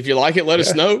 if you like it, let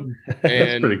us know.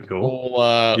 And pretty cool.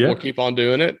 We'll keep on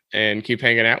doing it and keep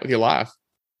hanging out with you live.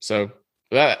 So with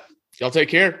that, y'all take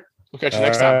care. We'll catch you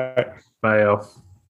next time. Bye, y'all.